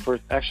the very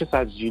first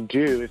exercises you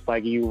do is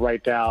you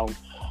write down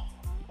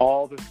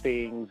all the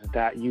things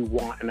that you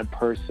want in a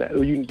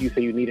person, you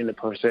say you need in a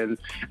person.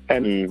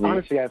 And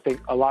honestly, I think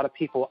a lot of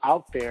people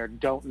out there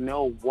don't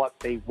know what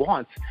they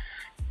want.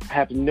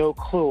 have no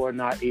clue or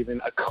not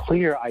even a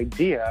clear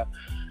idea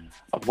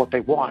of what they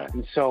want.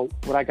 And so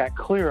when I got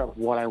clear of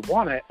what I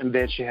wanted, and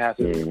then she has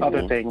this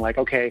other thing like,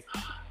 okay,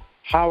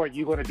 how are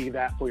you going to be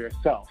that for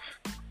yourself?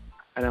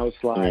 And I was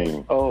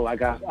like, oh, I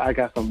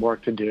got some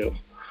work to do.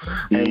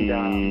 And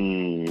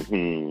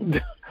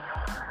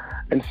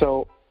and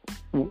so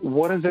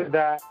what is it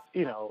that,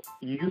 you know,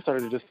 you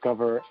started to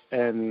discover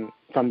and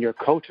from your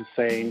coaches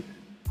saying,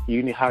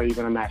 how are you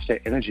going to match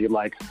that energy?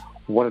 Like,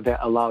 what did that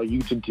allow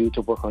you to do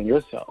to work on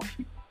yourself?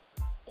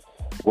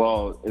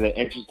 Well, the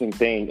interesting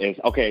thing is,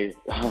 okay,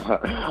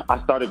 I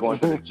started going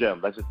to the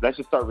gym. Let's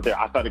just start with there.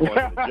 I started going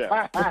to the gym.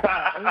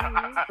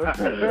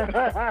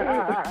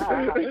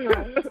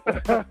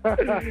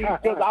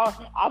 Because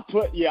I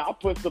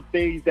put some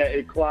things that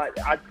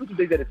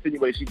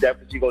insinuate she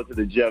definitely goes to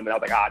the gym, and I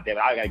was like, damn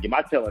it, I gotta get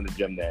my tail in the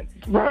gym then.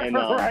 Right.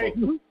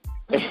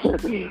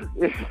 Because you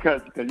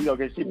know,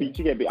 cause she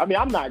can be. I mean,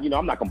 I'm not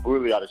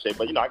completely out of shape,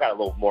 but you know, I got a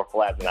little more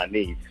flat than I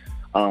need.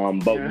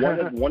 But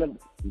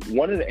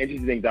one of the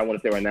interesting things I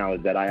want to say right now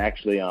is that I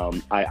actually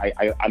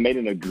I made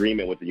an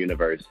agreement with the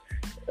universe,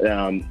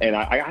 and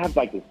I have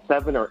like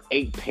 7 or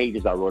 8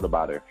 pages I wrote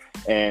about her,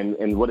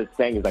 and what it's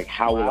saying is like,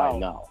 how will I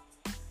know?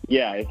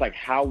 Yeah, it's like,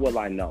 how will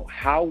I know?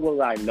 How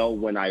will I know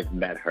when I've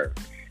met her?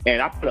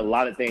 And I put a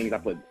lot of things. I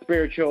put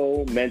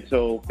spiritual,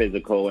 mental,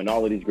 physical, and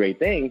all of these great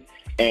things.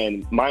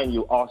 And mind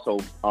you, also,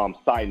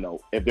 side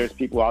note, if there's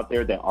people out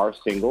there that are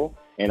single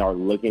and are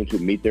looking to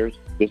meet theirs,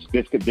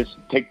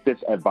 take this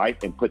advice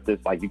and put this,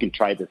 like, you can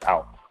try this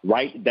out.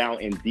 Write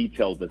down in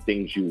detail the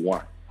things you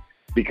want,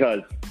 because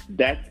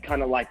that's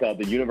kind of like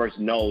the universe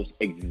knows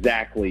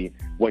exactly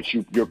what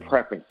your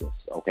preferences.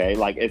 Okay,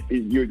 like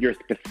you're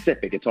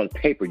specific. It's on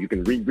paper. You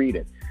can reread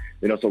it.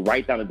 You know, so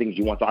write down the things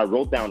you want. So I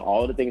wrote down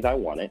all of the things I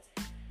wanted.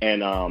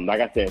 And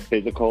like I said,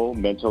 physical,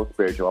 mental,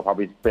 spiritual. I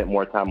probably spent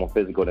more time on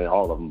physical than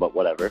all of them, but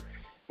whatever.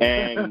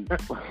 And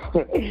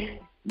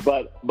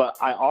but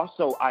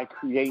I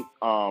create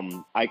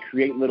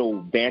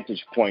little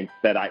vantage points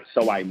that I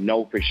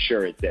know for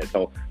sure it's there.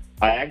 So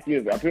I asked you,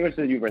 I pretty much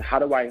said to you,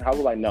 how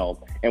will I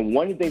know? And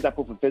one of the things I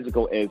put for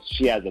physical is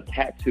she has a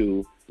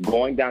tattoo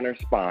going down her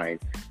spine,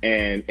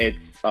 and it's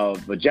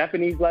of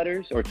Japanese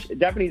letters, or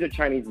Japanese or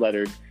Chinese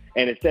letters,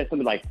 and it says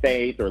something like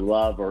faith or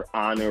love or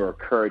honor or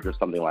courage or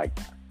something like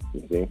that.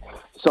 You see?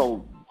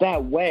 So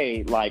that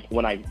way, like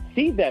when I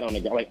see that on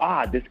the girl,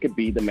 like, this could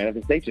be the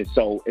manifestation.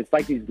 So it's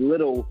like these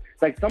little,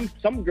 like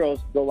some girls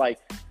go like,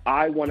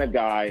 I want a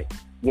guy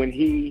when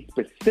he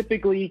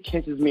specifically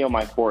kisses me on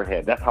my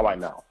forehead. That's how I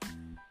know.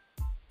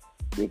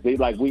 You see,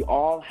 like we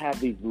all have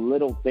these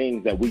little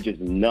things that we just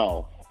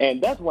know.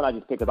 And that's what I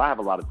just pick, because I have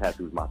a lot of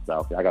tattoos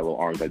myself. I got little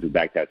arms that do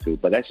back tattoos,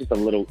 but that's just a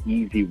little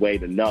easy way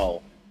to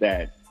know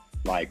that,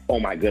 like, oh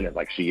my goodness,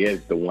 like she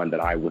is the one that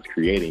I was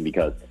creating,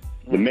 because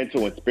the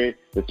mental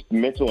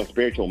and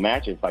spiritual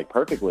matches like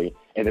perfectly.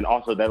 And then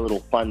also that little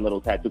fun little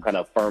tattoo kind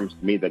of affirms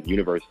to me that the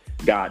universe,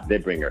 God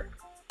did bring her.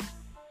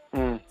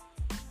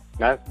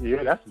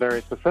 That's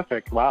very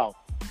specific. Wow.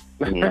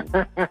 Yeah,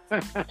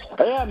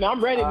 man,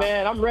 I'm ready,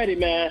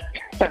 man.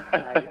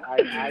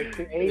 I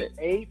see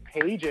 8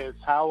 pages.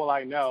 How will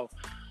I know?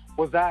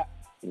 Was that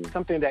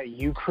something that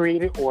you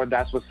created, or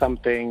that was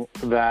something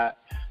that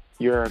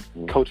your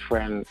coach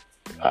friend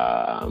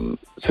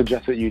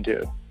suggested you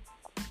do?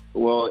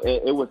 Well,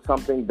 it was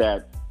something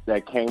that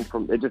came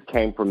from, it just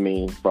came from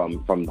me,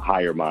 from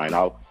higher mind.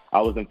 I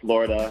was in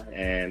Florida,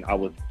 and I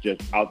was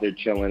just out there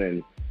chilling,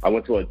 and I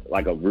went to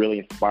a really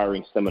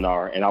inspiring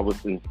seminar, and I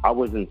was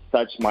in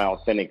such my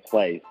authentic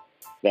place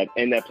that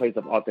in that place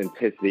of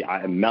authenticity,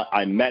 I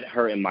met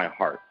her in my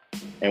heart.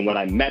 And when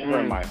I met her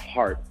in my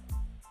heart,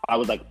 I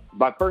was like,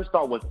 my first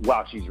thought was,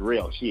 wow, she's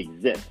real. She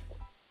exists.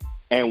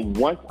 And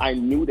once I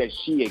knew that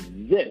she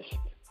exists,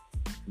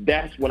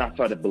 that's when I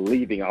started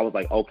believing. I was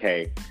like,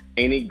 okay,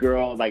 any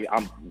girl, like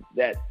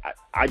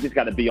I just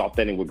got to be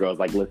authentic with girls.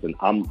 Like, listen,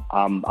 I'm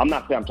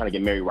not saying I'm trying to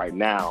get married right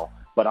now,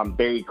 but I'm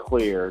very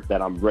clear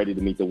that I'm ready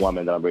to meet the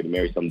woman that I'm ready to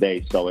marry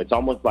someday. So it's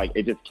almost like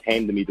it just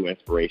came to me through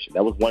inspiration.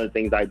 That was one of the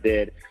things I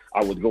did.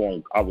 I would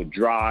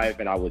drive,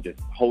 and I would just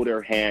hold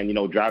her hand, you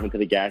know, driving to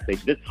the gas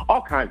station, just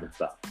all kinds of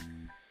stuff.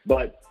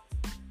 But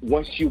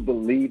once you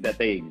believe that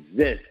they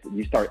exist,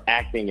 you start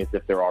acting as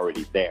if they're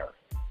already there.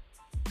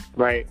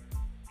 Right.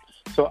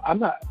 So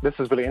this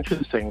is really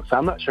interesting. So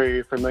I'm not sure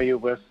you're familiar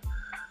with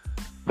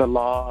the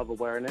law of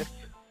awareness.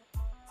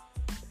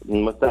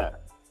 What's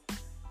that?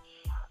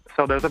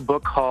 So there's a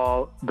book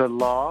called The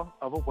Law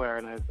of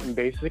Awareness, and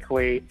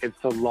basically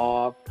it's a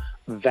law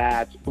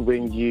that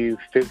when you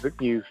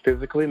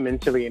physically,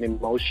 mentally, and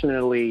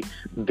emotionally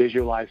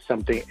visualize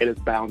something, it is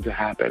bound to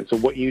happen. So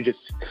what you just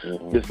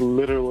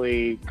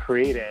literally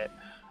created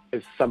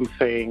is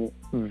something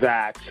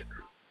that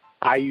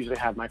I usually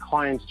have my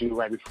clients do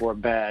right before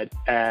bed.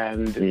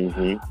 And,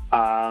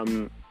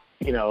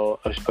 you know,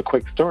 a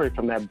quick story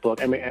from that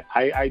book. I mean,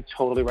 I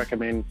totally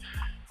recommend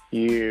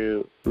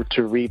you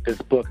to read this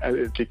book.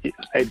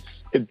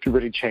 It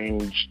really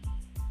changed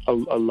a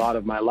lot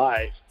of my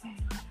life.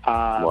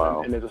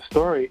 Wow. And there's a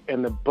story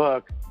in the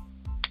book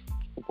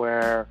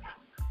where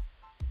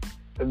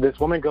this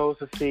woman goes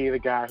to see the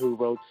guy who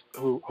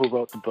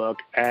wrote the book,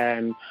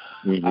 and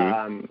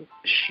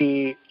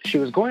she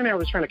was going there,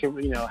 was trying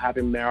to,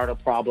 having marital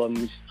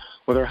problems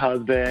with her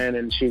husband,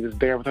 and she was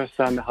there with her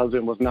son. The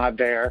husband was not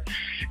there,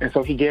 and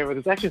so he gave her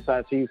this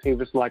exercise. He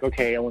was like,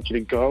 okay, I want you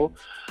to go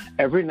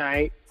every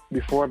night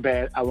before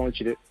bed. I want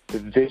you to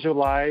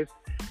visualize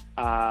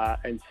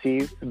and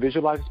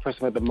visualize this person.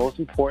 But the most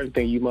important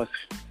thing, you must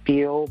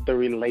feel the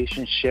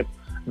relationship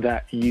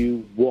that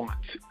you want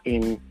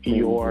in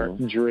your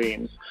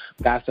dreams.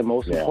 That's the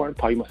most important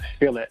part. You must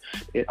feel it.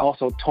 It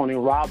also, Tony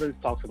Robbins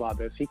talks about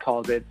this. He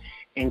calls it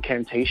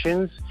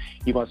incantations.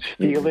 You must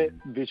feel it,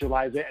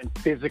 visualize it, and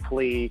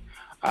physically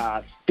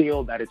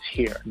feel that it's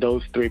here.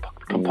 Those three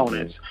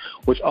components,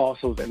 which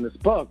also is in this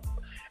book.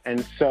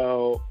 And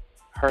so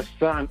her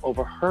son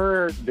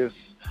overheard this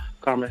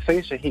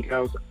conversation. He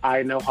goes,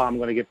 I know how I'm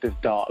going to get this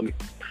dog.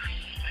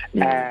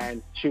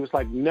 And she was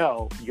like,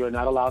 no, you're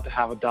not allowed to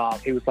have a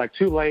dog. He was like,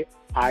 too late.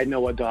 I know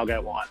what dog I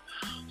want.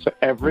 So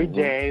every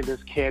day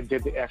this kid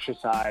did the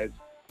exercise.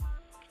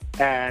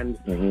 And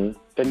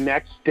the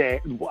next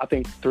day, I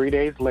think 3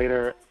 days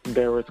later,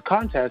 there was a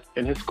contest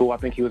in his school. I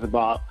think he was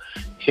about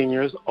 10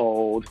 years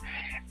old.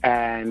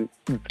 And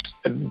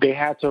they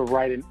had to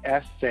write an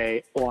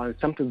essay on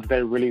something that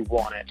they really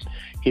wanted.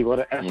 He wrote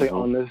an essay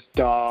on this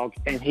dog,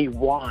 and he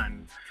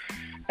won.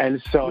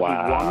 And so he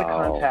won the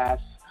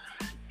contest.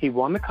 He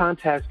won the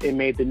contest. It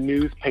made the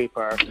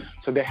newspaper.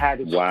 So they had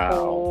this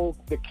whole,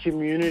 the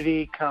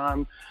community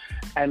come,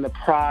 and the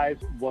prize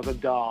was a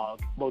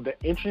dog. Well, the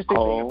interesting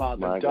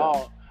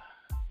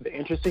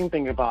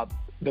thing about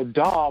the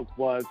dog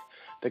was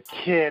the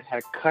kid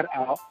had cut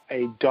out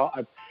a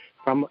dog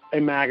from a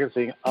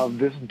magazine of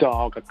this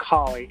dog, a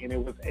collie, and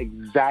it was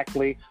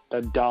exactly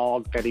the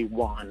dog that he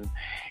won.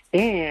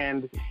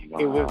 And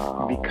it was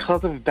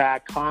because of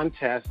that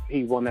contest,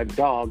 he won that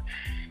dog.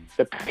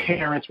 The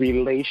parents'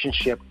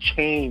 relationship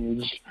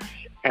changed,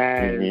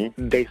 and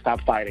they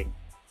stopped fighting.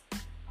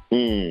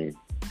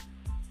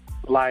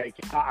 Like,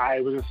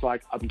 I was just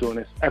like, I'm doing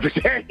this every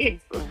day.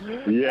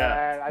 And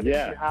I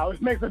just see how it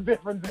makes a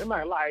difference in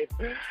my life.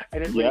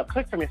 And it really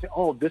clicked for me. I said,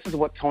 oh, this is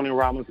what Tony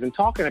Robbins has been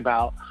talking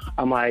about.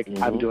 I'm like,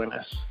 I'm doing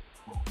this.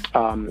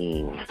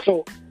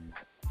 So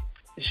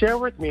share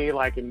with me,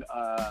 like,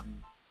 a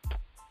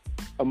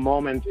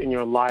moment in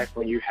your life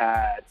when you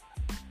had,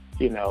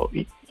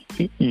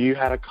 you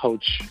had a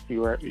coach,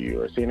 you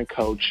were seeing a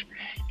coach,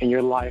 and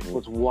your life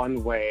was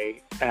one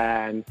way,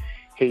 and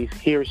he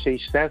or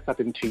she said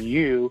something to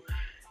you,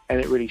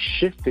 and it really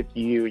shifted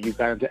you. You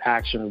got into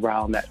action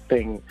around that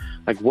thing.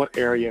 Like, what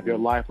area of your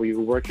life were you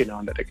working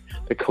on that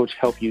the coach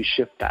helped you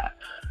shift that?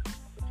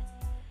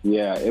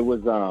 Yeah, it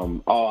was.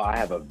 I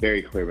have a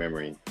very clear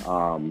memory.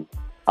 I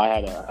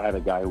had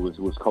a guy who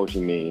was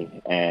coaching me,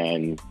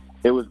 and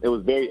he was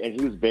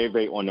very,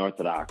 very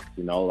unorthodox.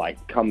 Like,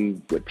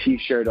 come with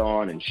t-shirt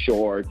on and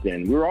shorts,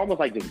 and we were almost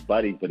like just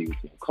buddies. But he was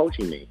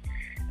coaching me,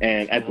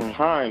 and at the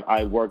time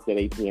I worked at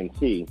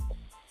AT&T,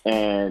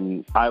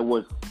 and I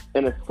was,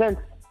 in a sense,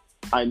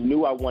 I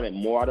knew I wanted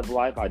more out of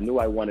life. I knew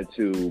I wanted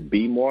to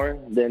be more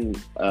than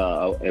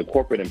a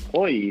corporate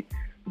employee,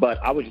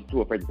 but I was just too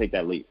afraid to take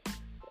that leap.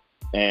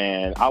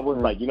 And I was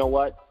like, you know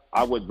what?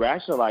 I would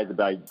rationalize it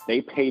by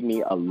they paid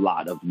me a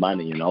lot of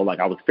money,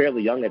 Like, I was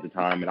fairly young at the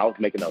time, and I was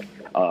making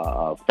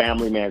a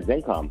family man's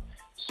income.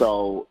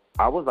 So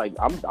I was like,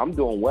 I'm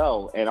doing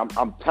well, and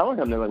I'm telling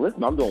him, they're like,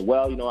 listen, I'm doing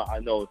well. I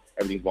know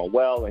everything's going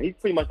well, and he's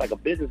pretty much like a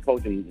business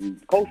coach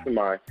and coach of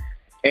mine.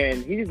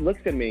 And he just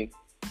looks at me,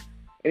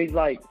 and he's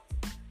like,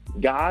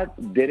 God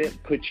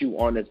didn't put you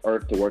on this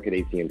earth to work at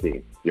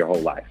AT&T your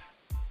whole life.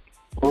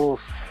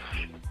 Oof.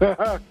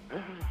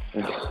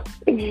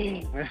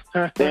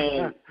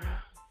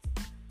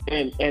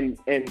 And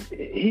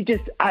he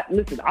just,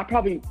 I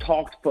probably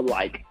talked for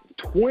like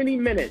 20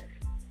 minutes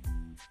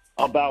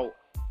about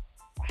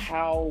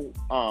how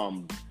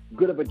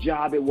good of a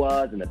job it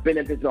was and the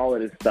benefits and all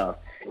of this stuff.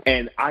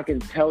 And I can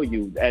tell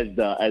you, as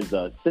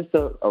the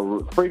sister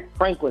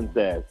Franklin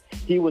says,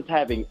 he was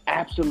having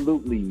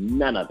absolutely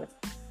none of it.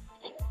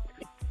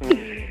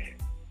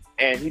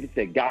 And he just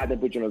said, God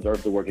didn't put you on this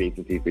earth to work at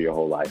AT&T for your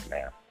whole life,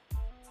 man.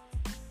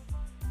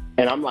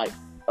 And I'm like,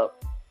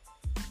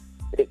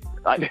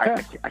 I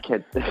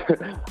can't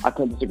I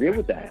can't disagree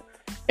with that.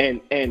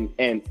 And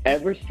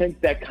ever since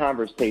that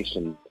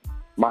conversation,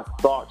 my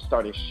thoughts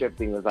started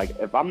shifting. It was like,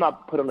 if I'm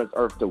not put on this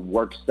earth to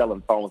work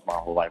selling phones my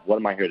whole life, what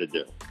am I here to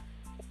do?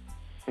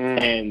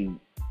 And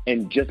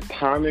just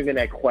pondering in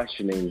that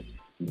questioning,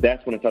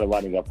 that's when it started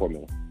lighting up for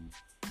me.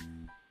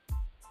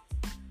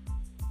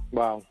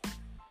 Wow.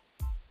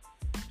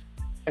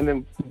 And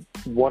then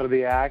what are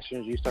the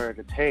actions you started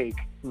to take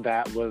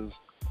that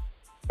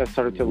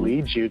started to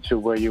lead you to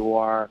where you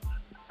are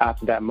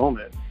after that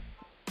moment?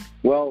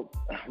 Well,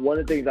 one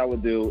of the things I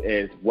would do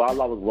is,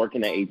 while I was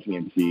working at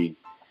AT&T,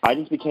 I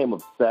just became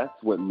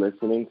obsessed with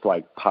listening to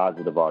like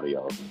positive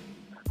audios.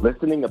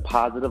 Listening to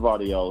positive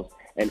audios,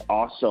 and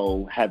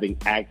also having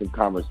active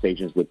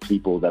conversations with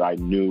people that I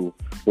knew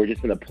were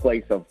just in a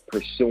place of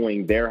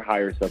pursuing their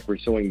higher self,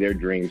 pursuing their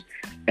dreams.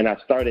 And I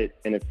started,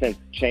 in a sense,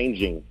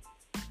 changing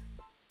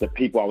the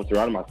people I was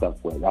surrounding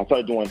myself with. I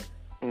started doing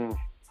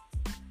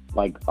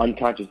like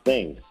unconscious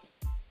things.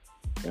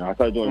 I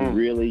started doing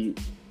really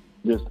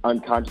just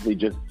unconsciously,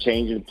 just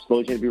changing,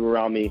 slowly changing people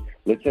around me,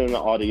 listening to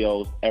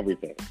audios,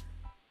 everything.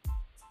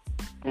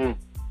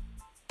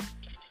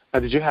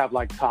 Did you have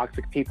like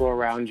toxic people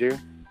around you?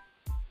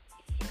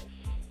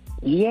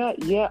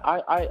 Yeah.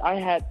 I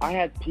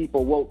had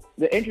people. Well,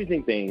 the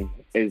interesting thing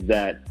is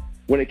that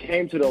when it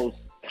came to those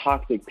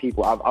toxic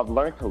people, I've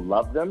learned to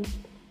love them,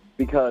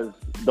 because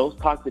those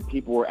toxic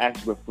people were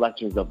actually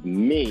reflections of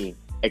me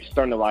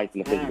externalized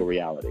in the physical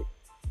reality.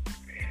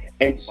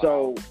 And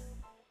so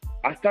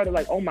I started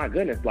like, oh my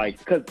goodness, like,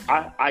 because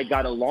I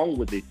got along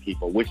with these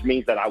people, which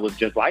means that I was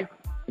just like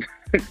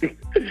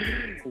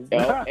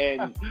them.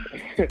 And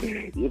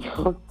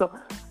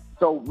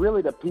so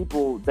really the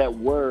people that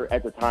were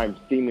at the time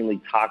seemingly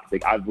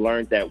toxic, I've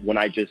learned that when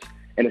I just,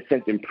 in a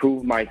sense,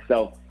 improve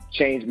myself,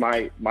 change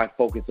my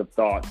focus of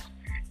thoughts,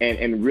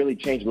 and really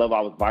change the level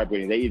I was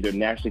vibrating, they either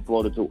naturally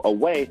floated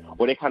away,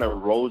 or they kind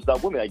of rose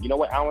up with me. Like, you know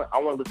what, I want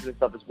to listen to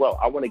stuff as well.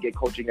 I want to get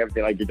coaching,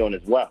 everything like you're doing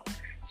as well.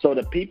 So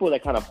the people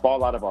that kind of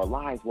fall out of our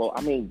lives, well,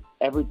 I mean,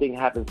 everything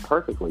happens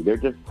perfectly.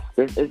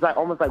 It's like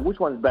almost like, which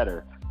one's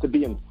better, to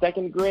be in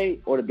second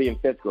grade or to be in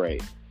fifth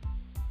grade?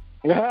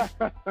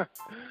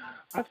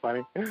 That's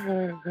funny.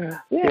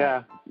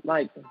 Yeah.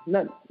 Like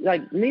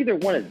neither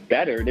one is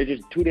better. They're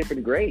just two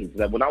different grades.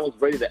 Like, when I was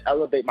ready to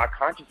elevate my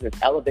consciousness,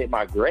 elevate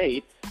my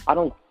grade, I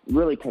don't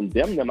really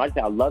condemn them. I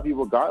say, I love you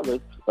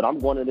regardless, but I'm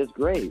going to this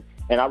grade,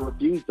 and I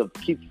refuse to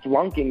keep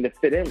flunking to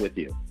fit in with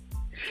you.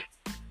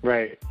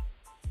 Right.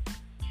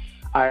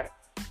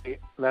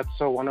 That's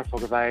so wonderful,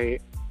 because I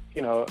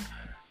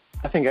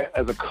think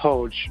as a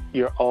coach,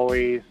 you're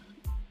always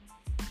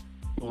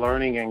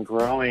learning and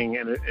growing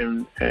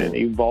and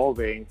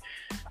evolving,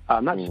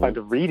 not just by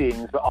the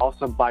readings, but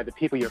also by the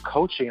people you're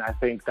coaching. I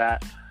think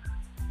that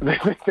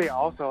they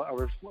also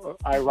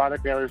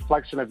ironically are a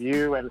reflection of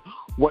you and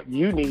what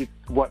you need,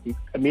 what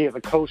me as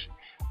a coach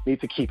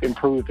need to keep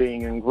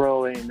improving and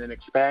growing and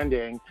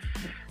expanding.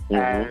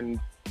 And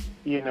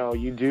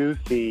you do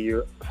see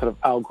you sort of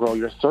outgrow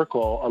your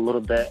circle a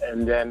little bit,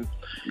 and then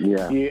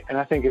and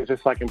I think it's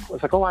just like,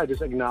 I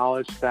just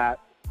acknowledge that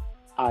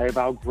I've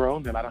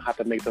outgrown them. I don't have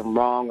to make them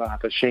wrong. I don't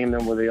have to shame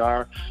them where they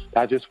are.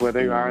 That's just where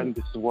they are, and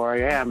this is where I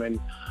am. And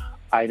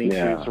I need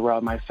to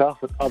surround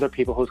myself with other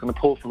people who's going to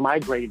pull from my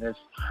greatness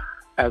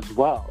as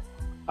well.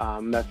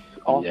 That's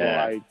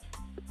also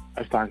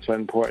I find so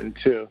important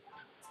too.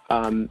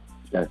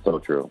 That's so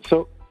true.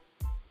 So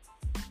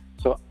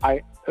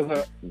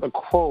there's a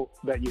quote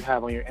that you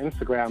have on your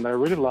Instagram that I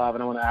really love,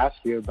 and I want to ask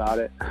you about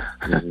it.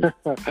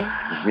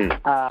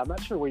 I'm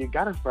not sure where you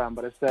got it from,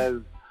 but it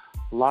says,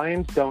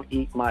 "Lions don't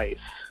eat mice."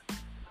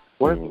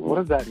 What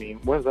does that mean?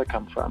 Where does that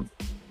come from?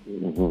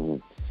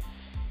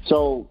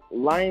 So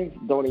lions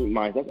don't eat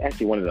mice. That's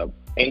actually one of the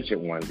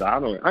ancient ones. I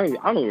don't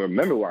even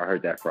remember where I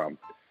heard that from.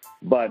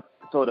 But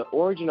so the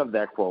origin of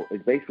that quote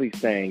is basically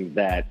saying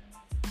that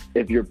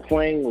if you're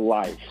playing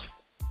life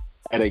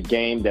at a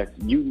game that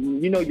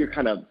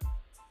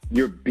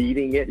you're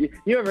beating it.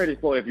 You ever heard this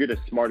quote? If you're the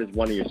smartest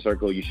one in your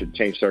circle, you should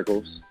change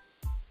circles.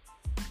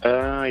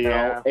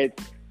 Yeah.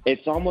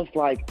 It's almost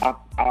like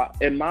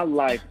in my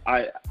life,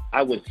 I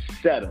would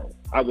settle.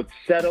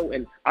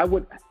 And I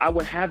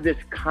would have this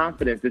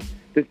confidence,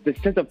 this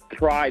sense of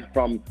pride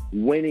from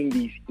winning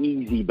these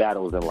easy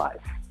battles in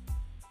life.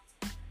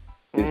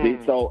 You see,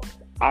 so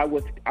I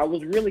was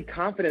really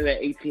confident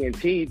at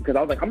AT&T, because I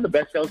was like, I'm the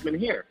best salesman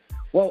here.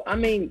 Well, I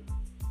mean,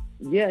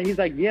 yeah, he's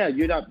like, yeah,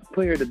 you're not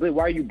put here to bleed.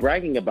 Why are you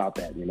bragging about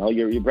that?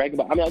 You're bragging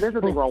about. I mean, there's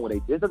nothing wrong with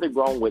it. There's nothing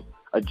wrong with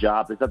a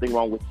job. There's nothing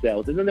wrong with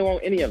sales. There's nothing wrong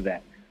with any of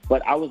that.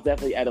 But I was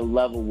definitely at a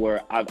level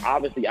where I've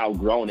obviously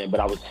outgrown it, but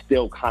I was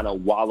still kind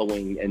of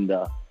wallowing in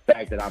the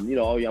fact that I'm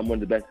one of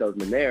the best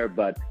salesmen there.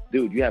 But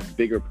dude, you have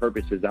bigger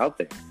purposes out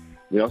there.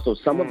 So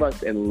some of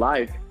us in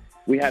life,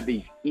 we have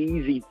these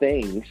easy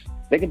things.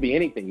 They can be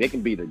anything. They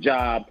can be the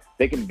job.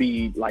 They can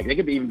be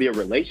even be a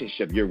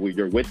relationship. You're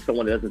with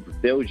someone that doesn't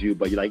fulfill you,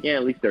 but you're like, yeah,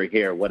 at least they're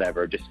here,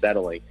 whatever, just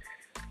settling.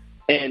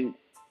 And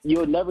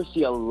you'll never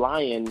see a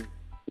lion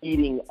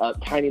eating a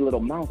tiny little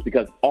mouse,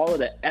 because all of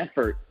the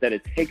effort that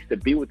it takes to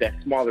be with that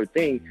smaller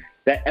thing,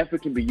 that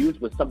effort can be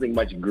used with something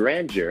much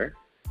grandeur.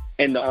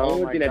 And the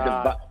only thing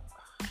That's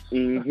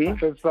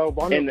so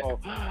wonderful.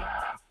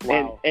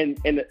 Wow. And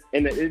the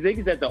thing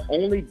is that the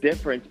only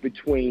difference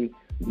between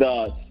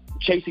the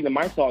chasing the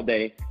mice all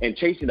day and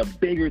chasing a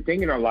bigger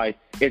thing in our life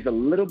is a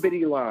little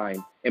bitty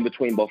line in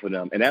between both of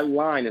them. And that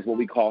line is what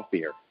we call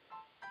fear.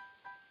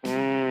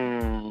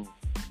 The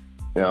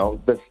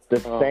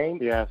same.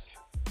 Yes.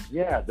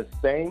 Yeah, the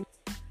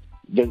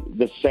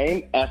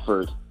same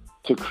effort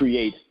to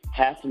create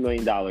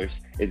 $500,000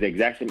 is the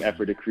exact same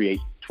effort to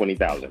create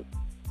 20,000.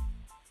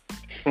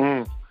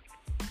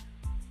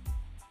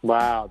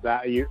 Wow,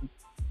 that you.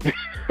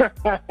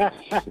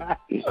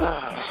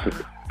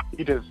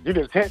 you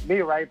just hit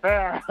me right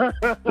there.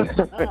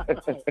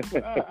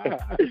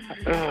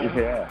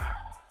 Yeah.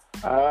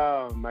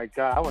 Oh my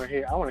God, I want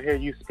to hear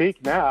you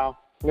speak now.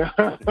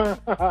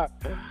 Are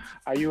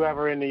you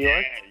ever in New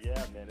York?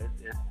 Yeah, man.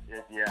 Yeah.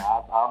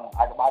 I got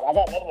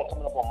another one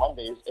coming up on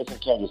Monday. It's in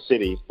Kansas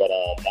City, but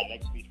my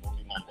next speech will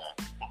be Monday.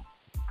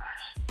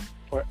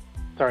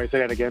 Sorry, say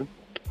that again.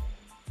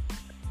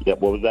 Yeah,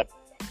 what was that?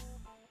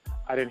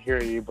 I didn't hear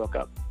you. You broke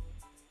up.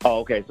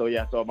 Oh, okay. So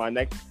yeah, so my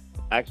next,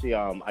 actually,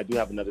 I do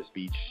have another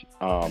speech,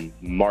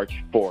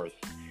 March 4th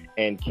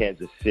in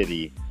Kansas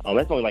City.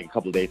 That's only like a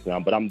couple of days now,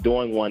 but I'm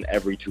doing one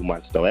every 2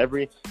 months. So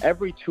every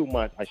 2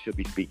 months, I should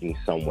be speaking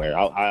somewhere.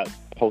 I'll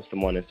post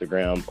them on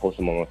Instagram, post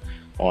them on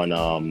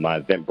my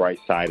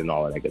Eventbrite site, and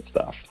all of that good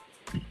stuff.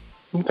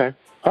 Okay.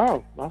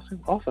 Oh,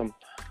 awesome.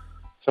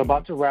 So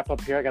about to wrap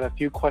up here. I got a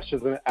few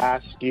questions to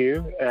ask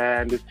you,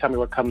 and just tell me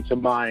what comes to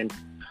mind.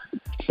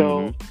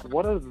 So,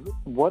 what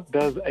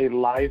does a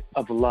life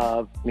of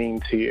love mean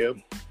to you?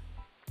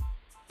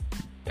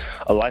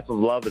 A life of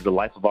love is a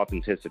life of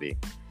authenticity.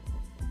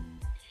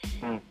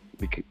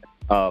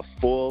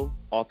 Full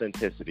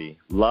authenticity.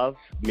 Love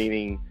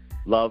meaning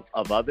love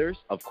of others,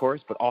 of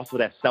course, but also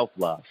that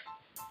self-love.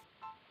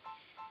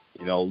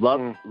 You know,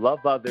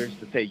 love others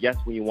to say yes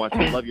when you want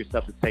to. Love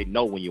yourself to say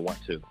no when you want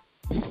to.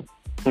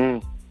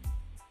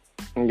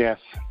 Yes.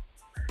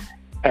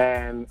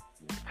 And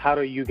how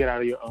do you get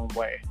out of your own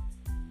way?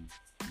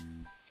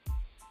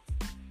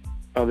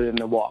 Other than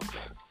the walks.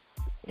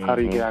 How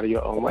do you get out of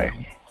your own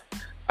way?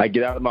 I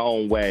get out of my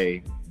own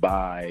way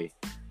by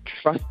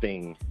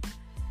trusting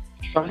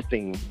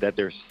that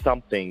there's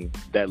something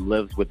that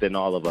lives within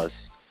all of us,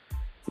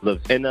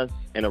 lives in us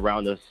and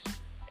around us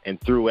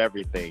and through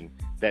everything,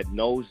 that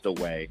knows the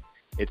way.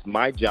 It's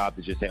my job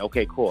to just say,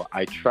 okay, cool,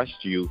 I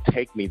trust you,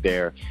 take me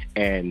there,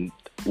 and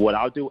what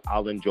I'll do,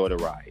 I'll enjoy the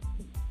ride.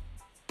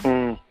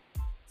 And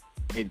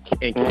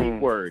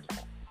keyword,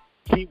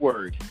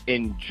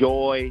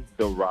 enjoy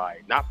the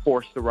ride. Not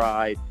force the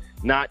ride,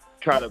 not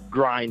try to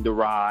grind the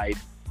ride.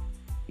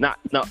 No.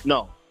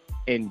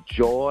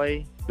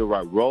 Enjoy the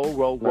ride.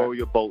 Row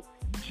your boat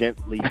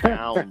gently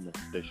down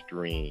the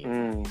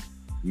stream.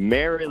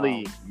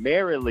 Merrily,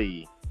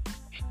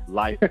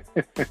 life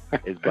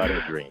is but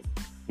a dream.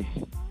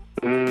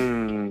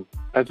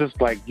 That's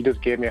just like, you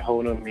just gave me a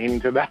whole new meaning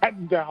to that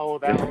whole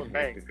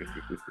thing.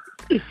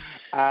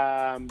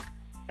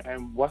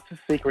 And what's the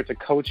secret to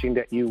coaching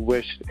that you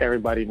wish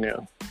everybody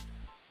knew?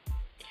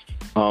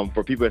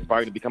 For people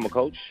aspiring to become a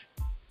coach?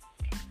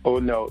 Oh,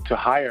 no, to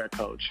hire a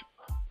coach.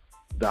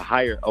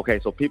 Okay,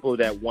 so people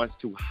that want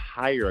to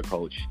hire a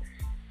coach,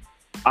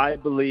 I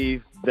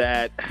believe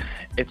that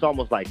it's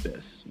almost like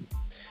this.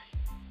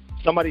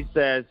 Somebody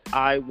says,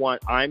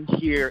 I'm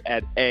here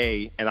at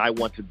A and I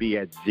want to be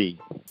at Z.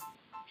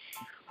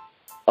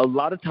 A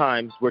lot of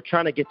times we're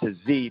trying to get to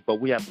Z,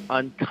 but we have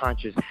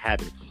unconscious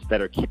habits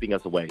that are keeping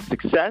us away.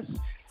 Success,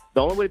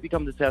 the only way to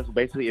become successful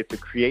basically is to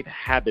create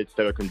habits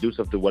that are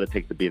conducive to what it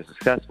takes to be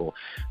successful.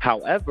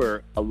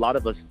 However, a lot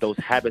of us, those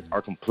habits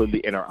are completely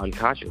in our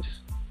unconscious.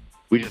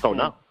 We just don't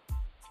know.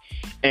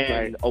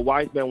 And a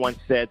wise man once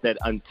said that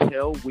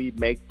until we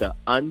make the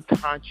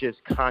unconscious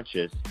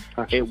conscious,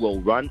 it will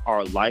run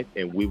our life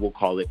and we will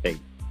call it fate.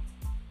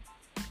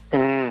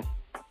 You're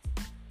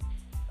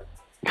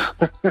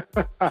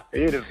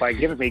just like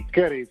giving me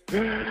goodies.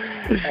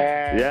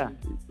 And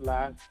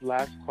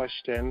last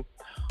question.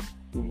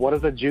 What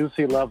does a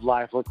juicy love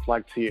life look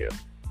like to you?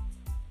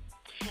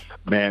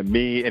 Man,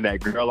 me and that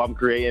girl I'm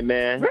creating,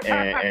 man,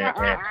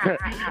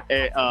 yeah,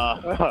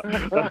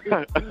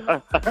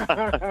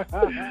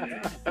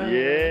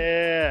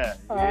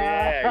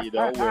 you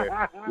know,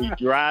 we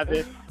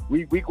driving,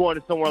 we going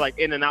to somewhere like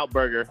In-N-Out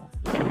Burger.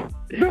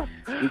 And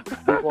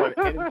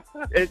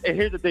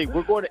here's the thing,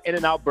 we're going to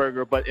In-N-Out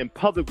Burger, but in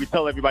public we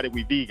tell everybody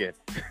we vegan.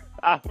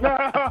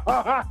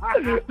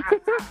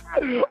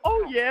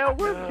 Oh yeah,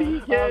 we're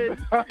vegan,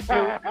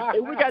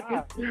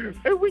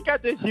 and we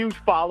got this huge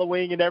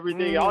following and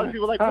everything. All these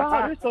people are like,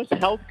 wow, they're so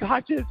health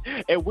conscious,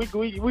 and we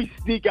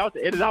sneak out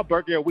to In-N-Out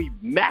Burger and we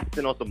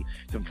maxing on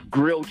some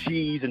grilled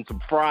cheese and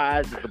some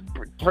fries and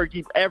some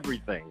turkey,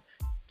 everything,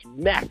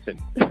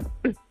 maxing.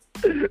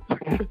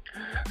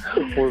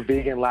 We're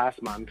vegan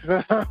last month.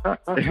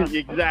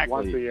 Exactly.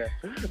 Once a year.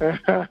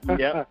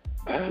 Yep.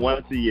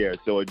 Once a year.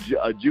 So a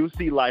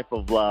juicy life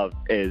of love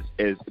is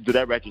to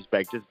that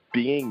retrospect, just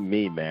being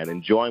me, man,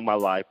 enjoying my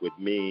life with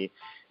me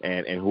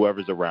and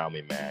whoever's around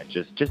me, man.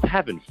 Just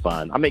having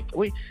fun. I mean,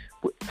 I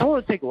don't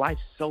want to take life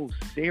so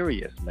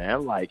serious,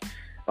 man. Like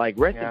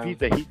rest in peace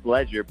to Heath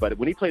Ledger, but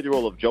when he played the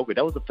role of Joker,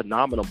 that was a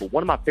phenomenal. But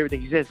one of my favorite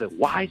things he said is,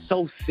 why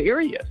so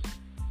serious?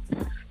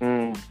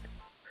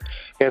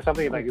 Yeah,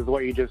 something like is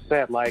what you just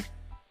said, like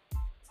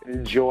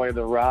enjoy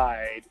the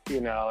ride,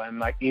 you know, and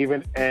like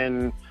even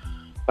in,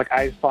 like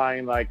I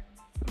find like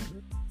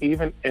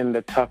even in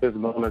the toughest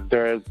moments,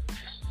 there is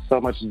so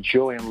much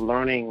joy in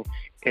learning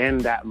in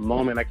that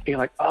moment. Like you're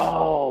like,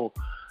 oh,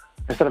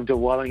 instead of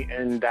dwelling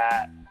in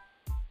that,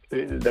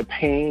 the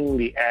pain,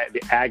 the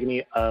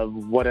agony of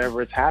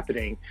whatever is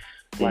happening,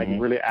 like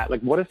really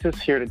like, what is this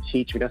here to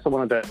teach me? That's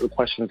one of the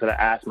questions that I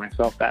ask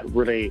myself that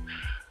really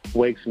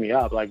wakes me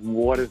up. Like,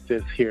 what is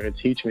this here to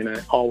teach me? And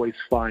I always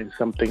find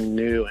something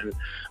new and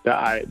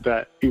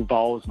that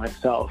evolves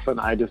myself. And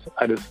I just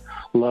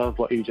love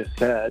what you just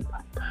said.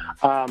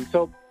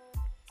 So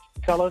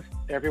tell us,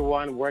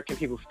 everyone, where can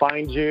people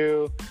find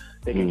you?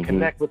 They can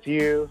connect with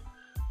you.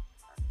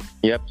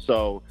 Yep.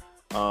 So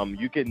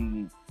you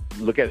can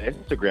look at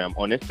Instagram.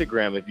 On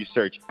Instagram, if you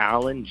search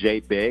Allen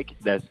J Big,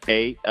 that's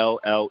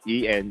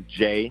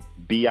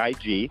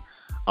ALLENJBIG.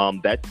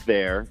 That's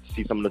there.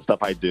 See some of the stuff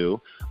I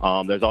do.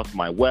 There's also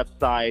my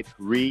website,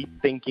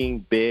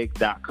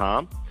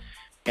 rethinkingbig.com.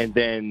 And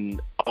then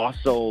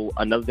also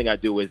another thing I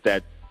do is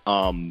that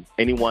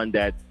anyone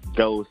that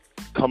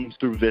comes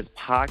through this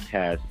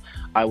podcast,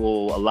 I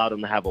will allow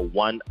them to have a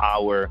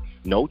 1-hour,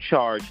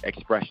 no-charge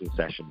expression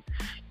session.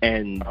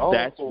 And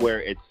that's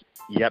where it's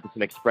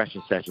an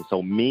expression session.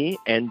 So me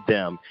and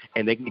them,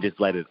 and they can just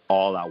let it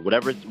all out.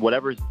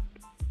 Whatever's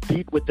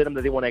deep within them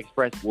that they want to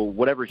express, well,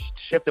 whatever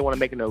shift they want to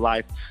make in their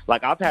life.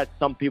 Like, I've had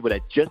some people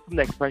that just from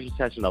the expression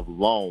session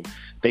alone,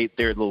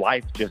 their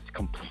life just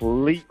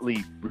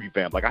completely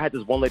revamped. Like, I had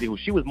this one lady who,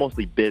 she was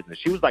mostly business.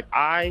 She was like,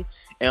 I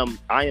am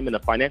in the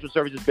financial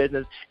services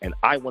business, and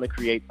I want to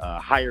create a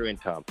higher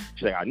income.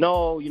 She's like, I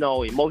know,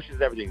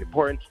 emotions, everything's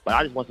important, but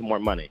I just want some more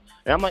money.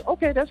 And I'm like,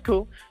 okay, that's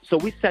cool. So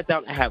we sat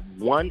down and had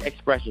one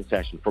expression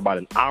session for about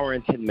 1 hour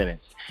and 10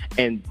 minutes.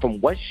 And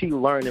from what she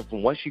learned and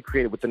from what she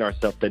created within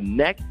herself, the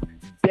next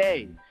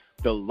day,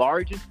 the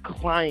largest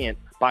client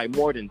by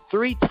more than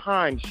 3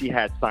 times she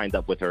had signed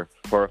up with her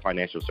for her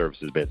financial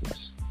services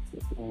business.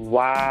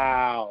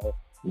 Wow.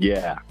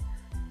 Yeah.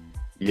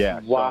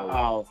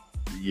 Wow. So,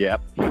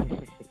 yep.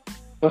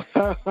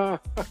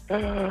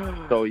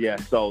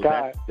 So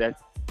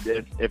that's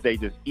if they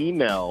just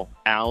email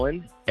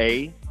Allen,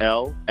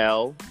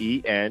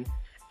 ALLEN,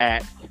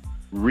 at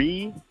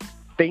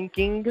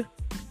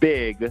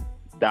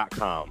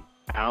rethinkingbig.com.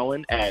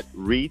 Allen at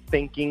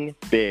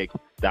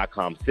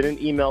rethinkingbig.com. Send an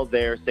email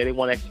there. Say you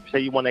want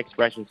an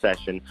expression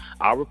session.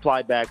 I'll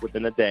reply back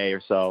within a day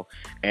or so,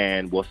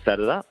 and we'll set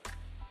it up.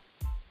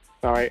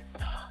 All right.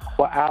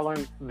 Well,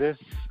 Allen, this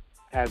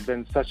has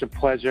been such a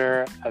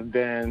pleasure. I've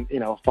been,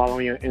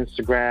 following you on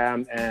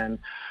Instagram, and,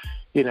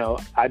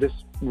 I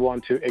just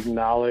want to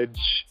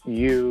acknowledge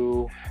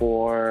you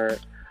for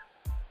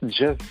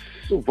just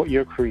what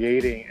you're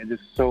creating. And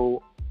it's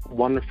so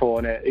wonderful.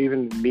 And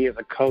even me as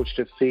a coach,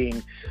 just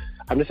seeing,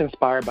 I'm just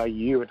inspired by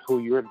you and who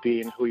you're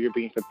being for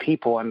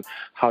people, and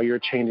how you're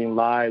changing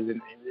lives,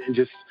 and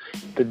just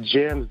the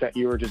gems that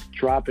you are just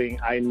dropping.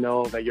 I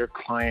know that your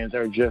clients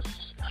are just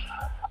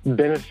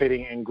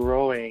benefiting and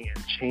growing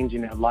and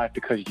changing their life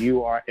because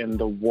you are in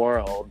the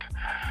world.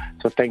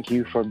 So thank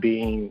you for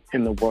being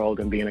in the world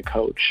and being a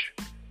coach.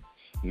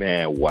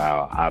 Man,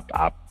 wow.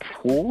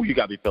 You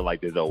got me feeling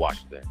like Denzel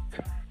Washington.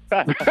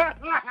 I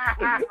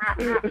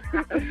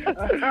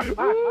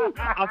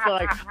feel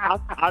like,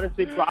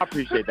 honestly, bro, I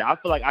appreciate that. I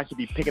feel like I should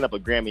be picking up a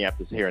Grammy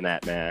after hearing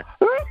that, man.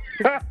 I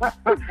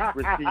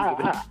appreciate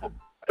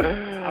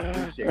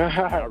it.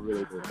 I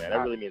really do, man.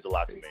 That really means a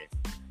lot to me.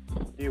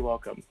 You're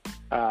welcome.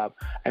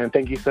 And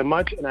thank you so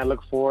much. And I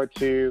look forward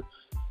to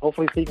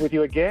hopefully speaking with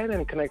you again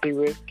and connecting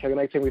with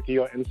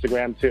you on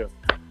Instagram too.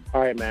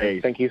 All right, man. Hey,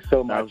 thank you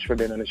so much for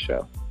being on the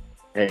show.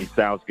 Hey,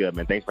 sounds good,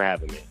 man. Thanks for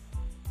having me.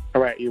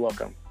 All right. You're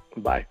welcome.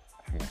 Bye.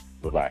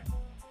 Bye-bye.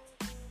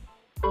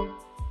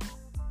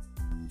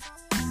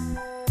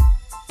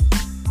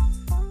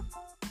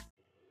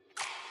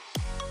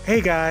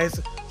 Hey,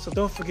 guys. So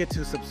don't forget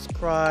to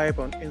subscribe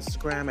on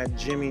Instagram at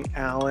Jimmy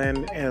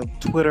Allen, and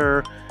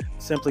Twitter,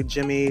 simply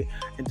Jimmy.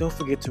 And don't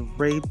forget to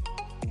rate,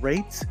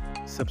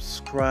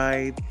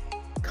 subscribe,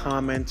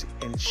 comment,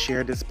 and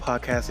share this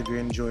podcast if you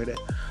enjoyed it.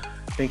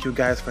 Thank you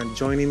guys for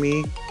joining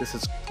me. This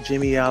is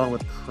Jimmy Allen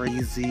with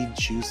Crazy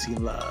Juicy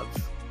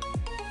Love.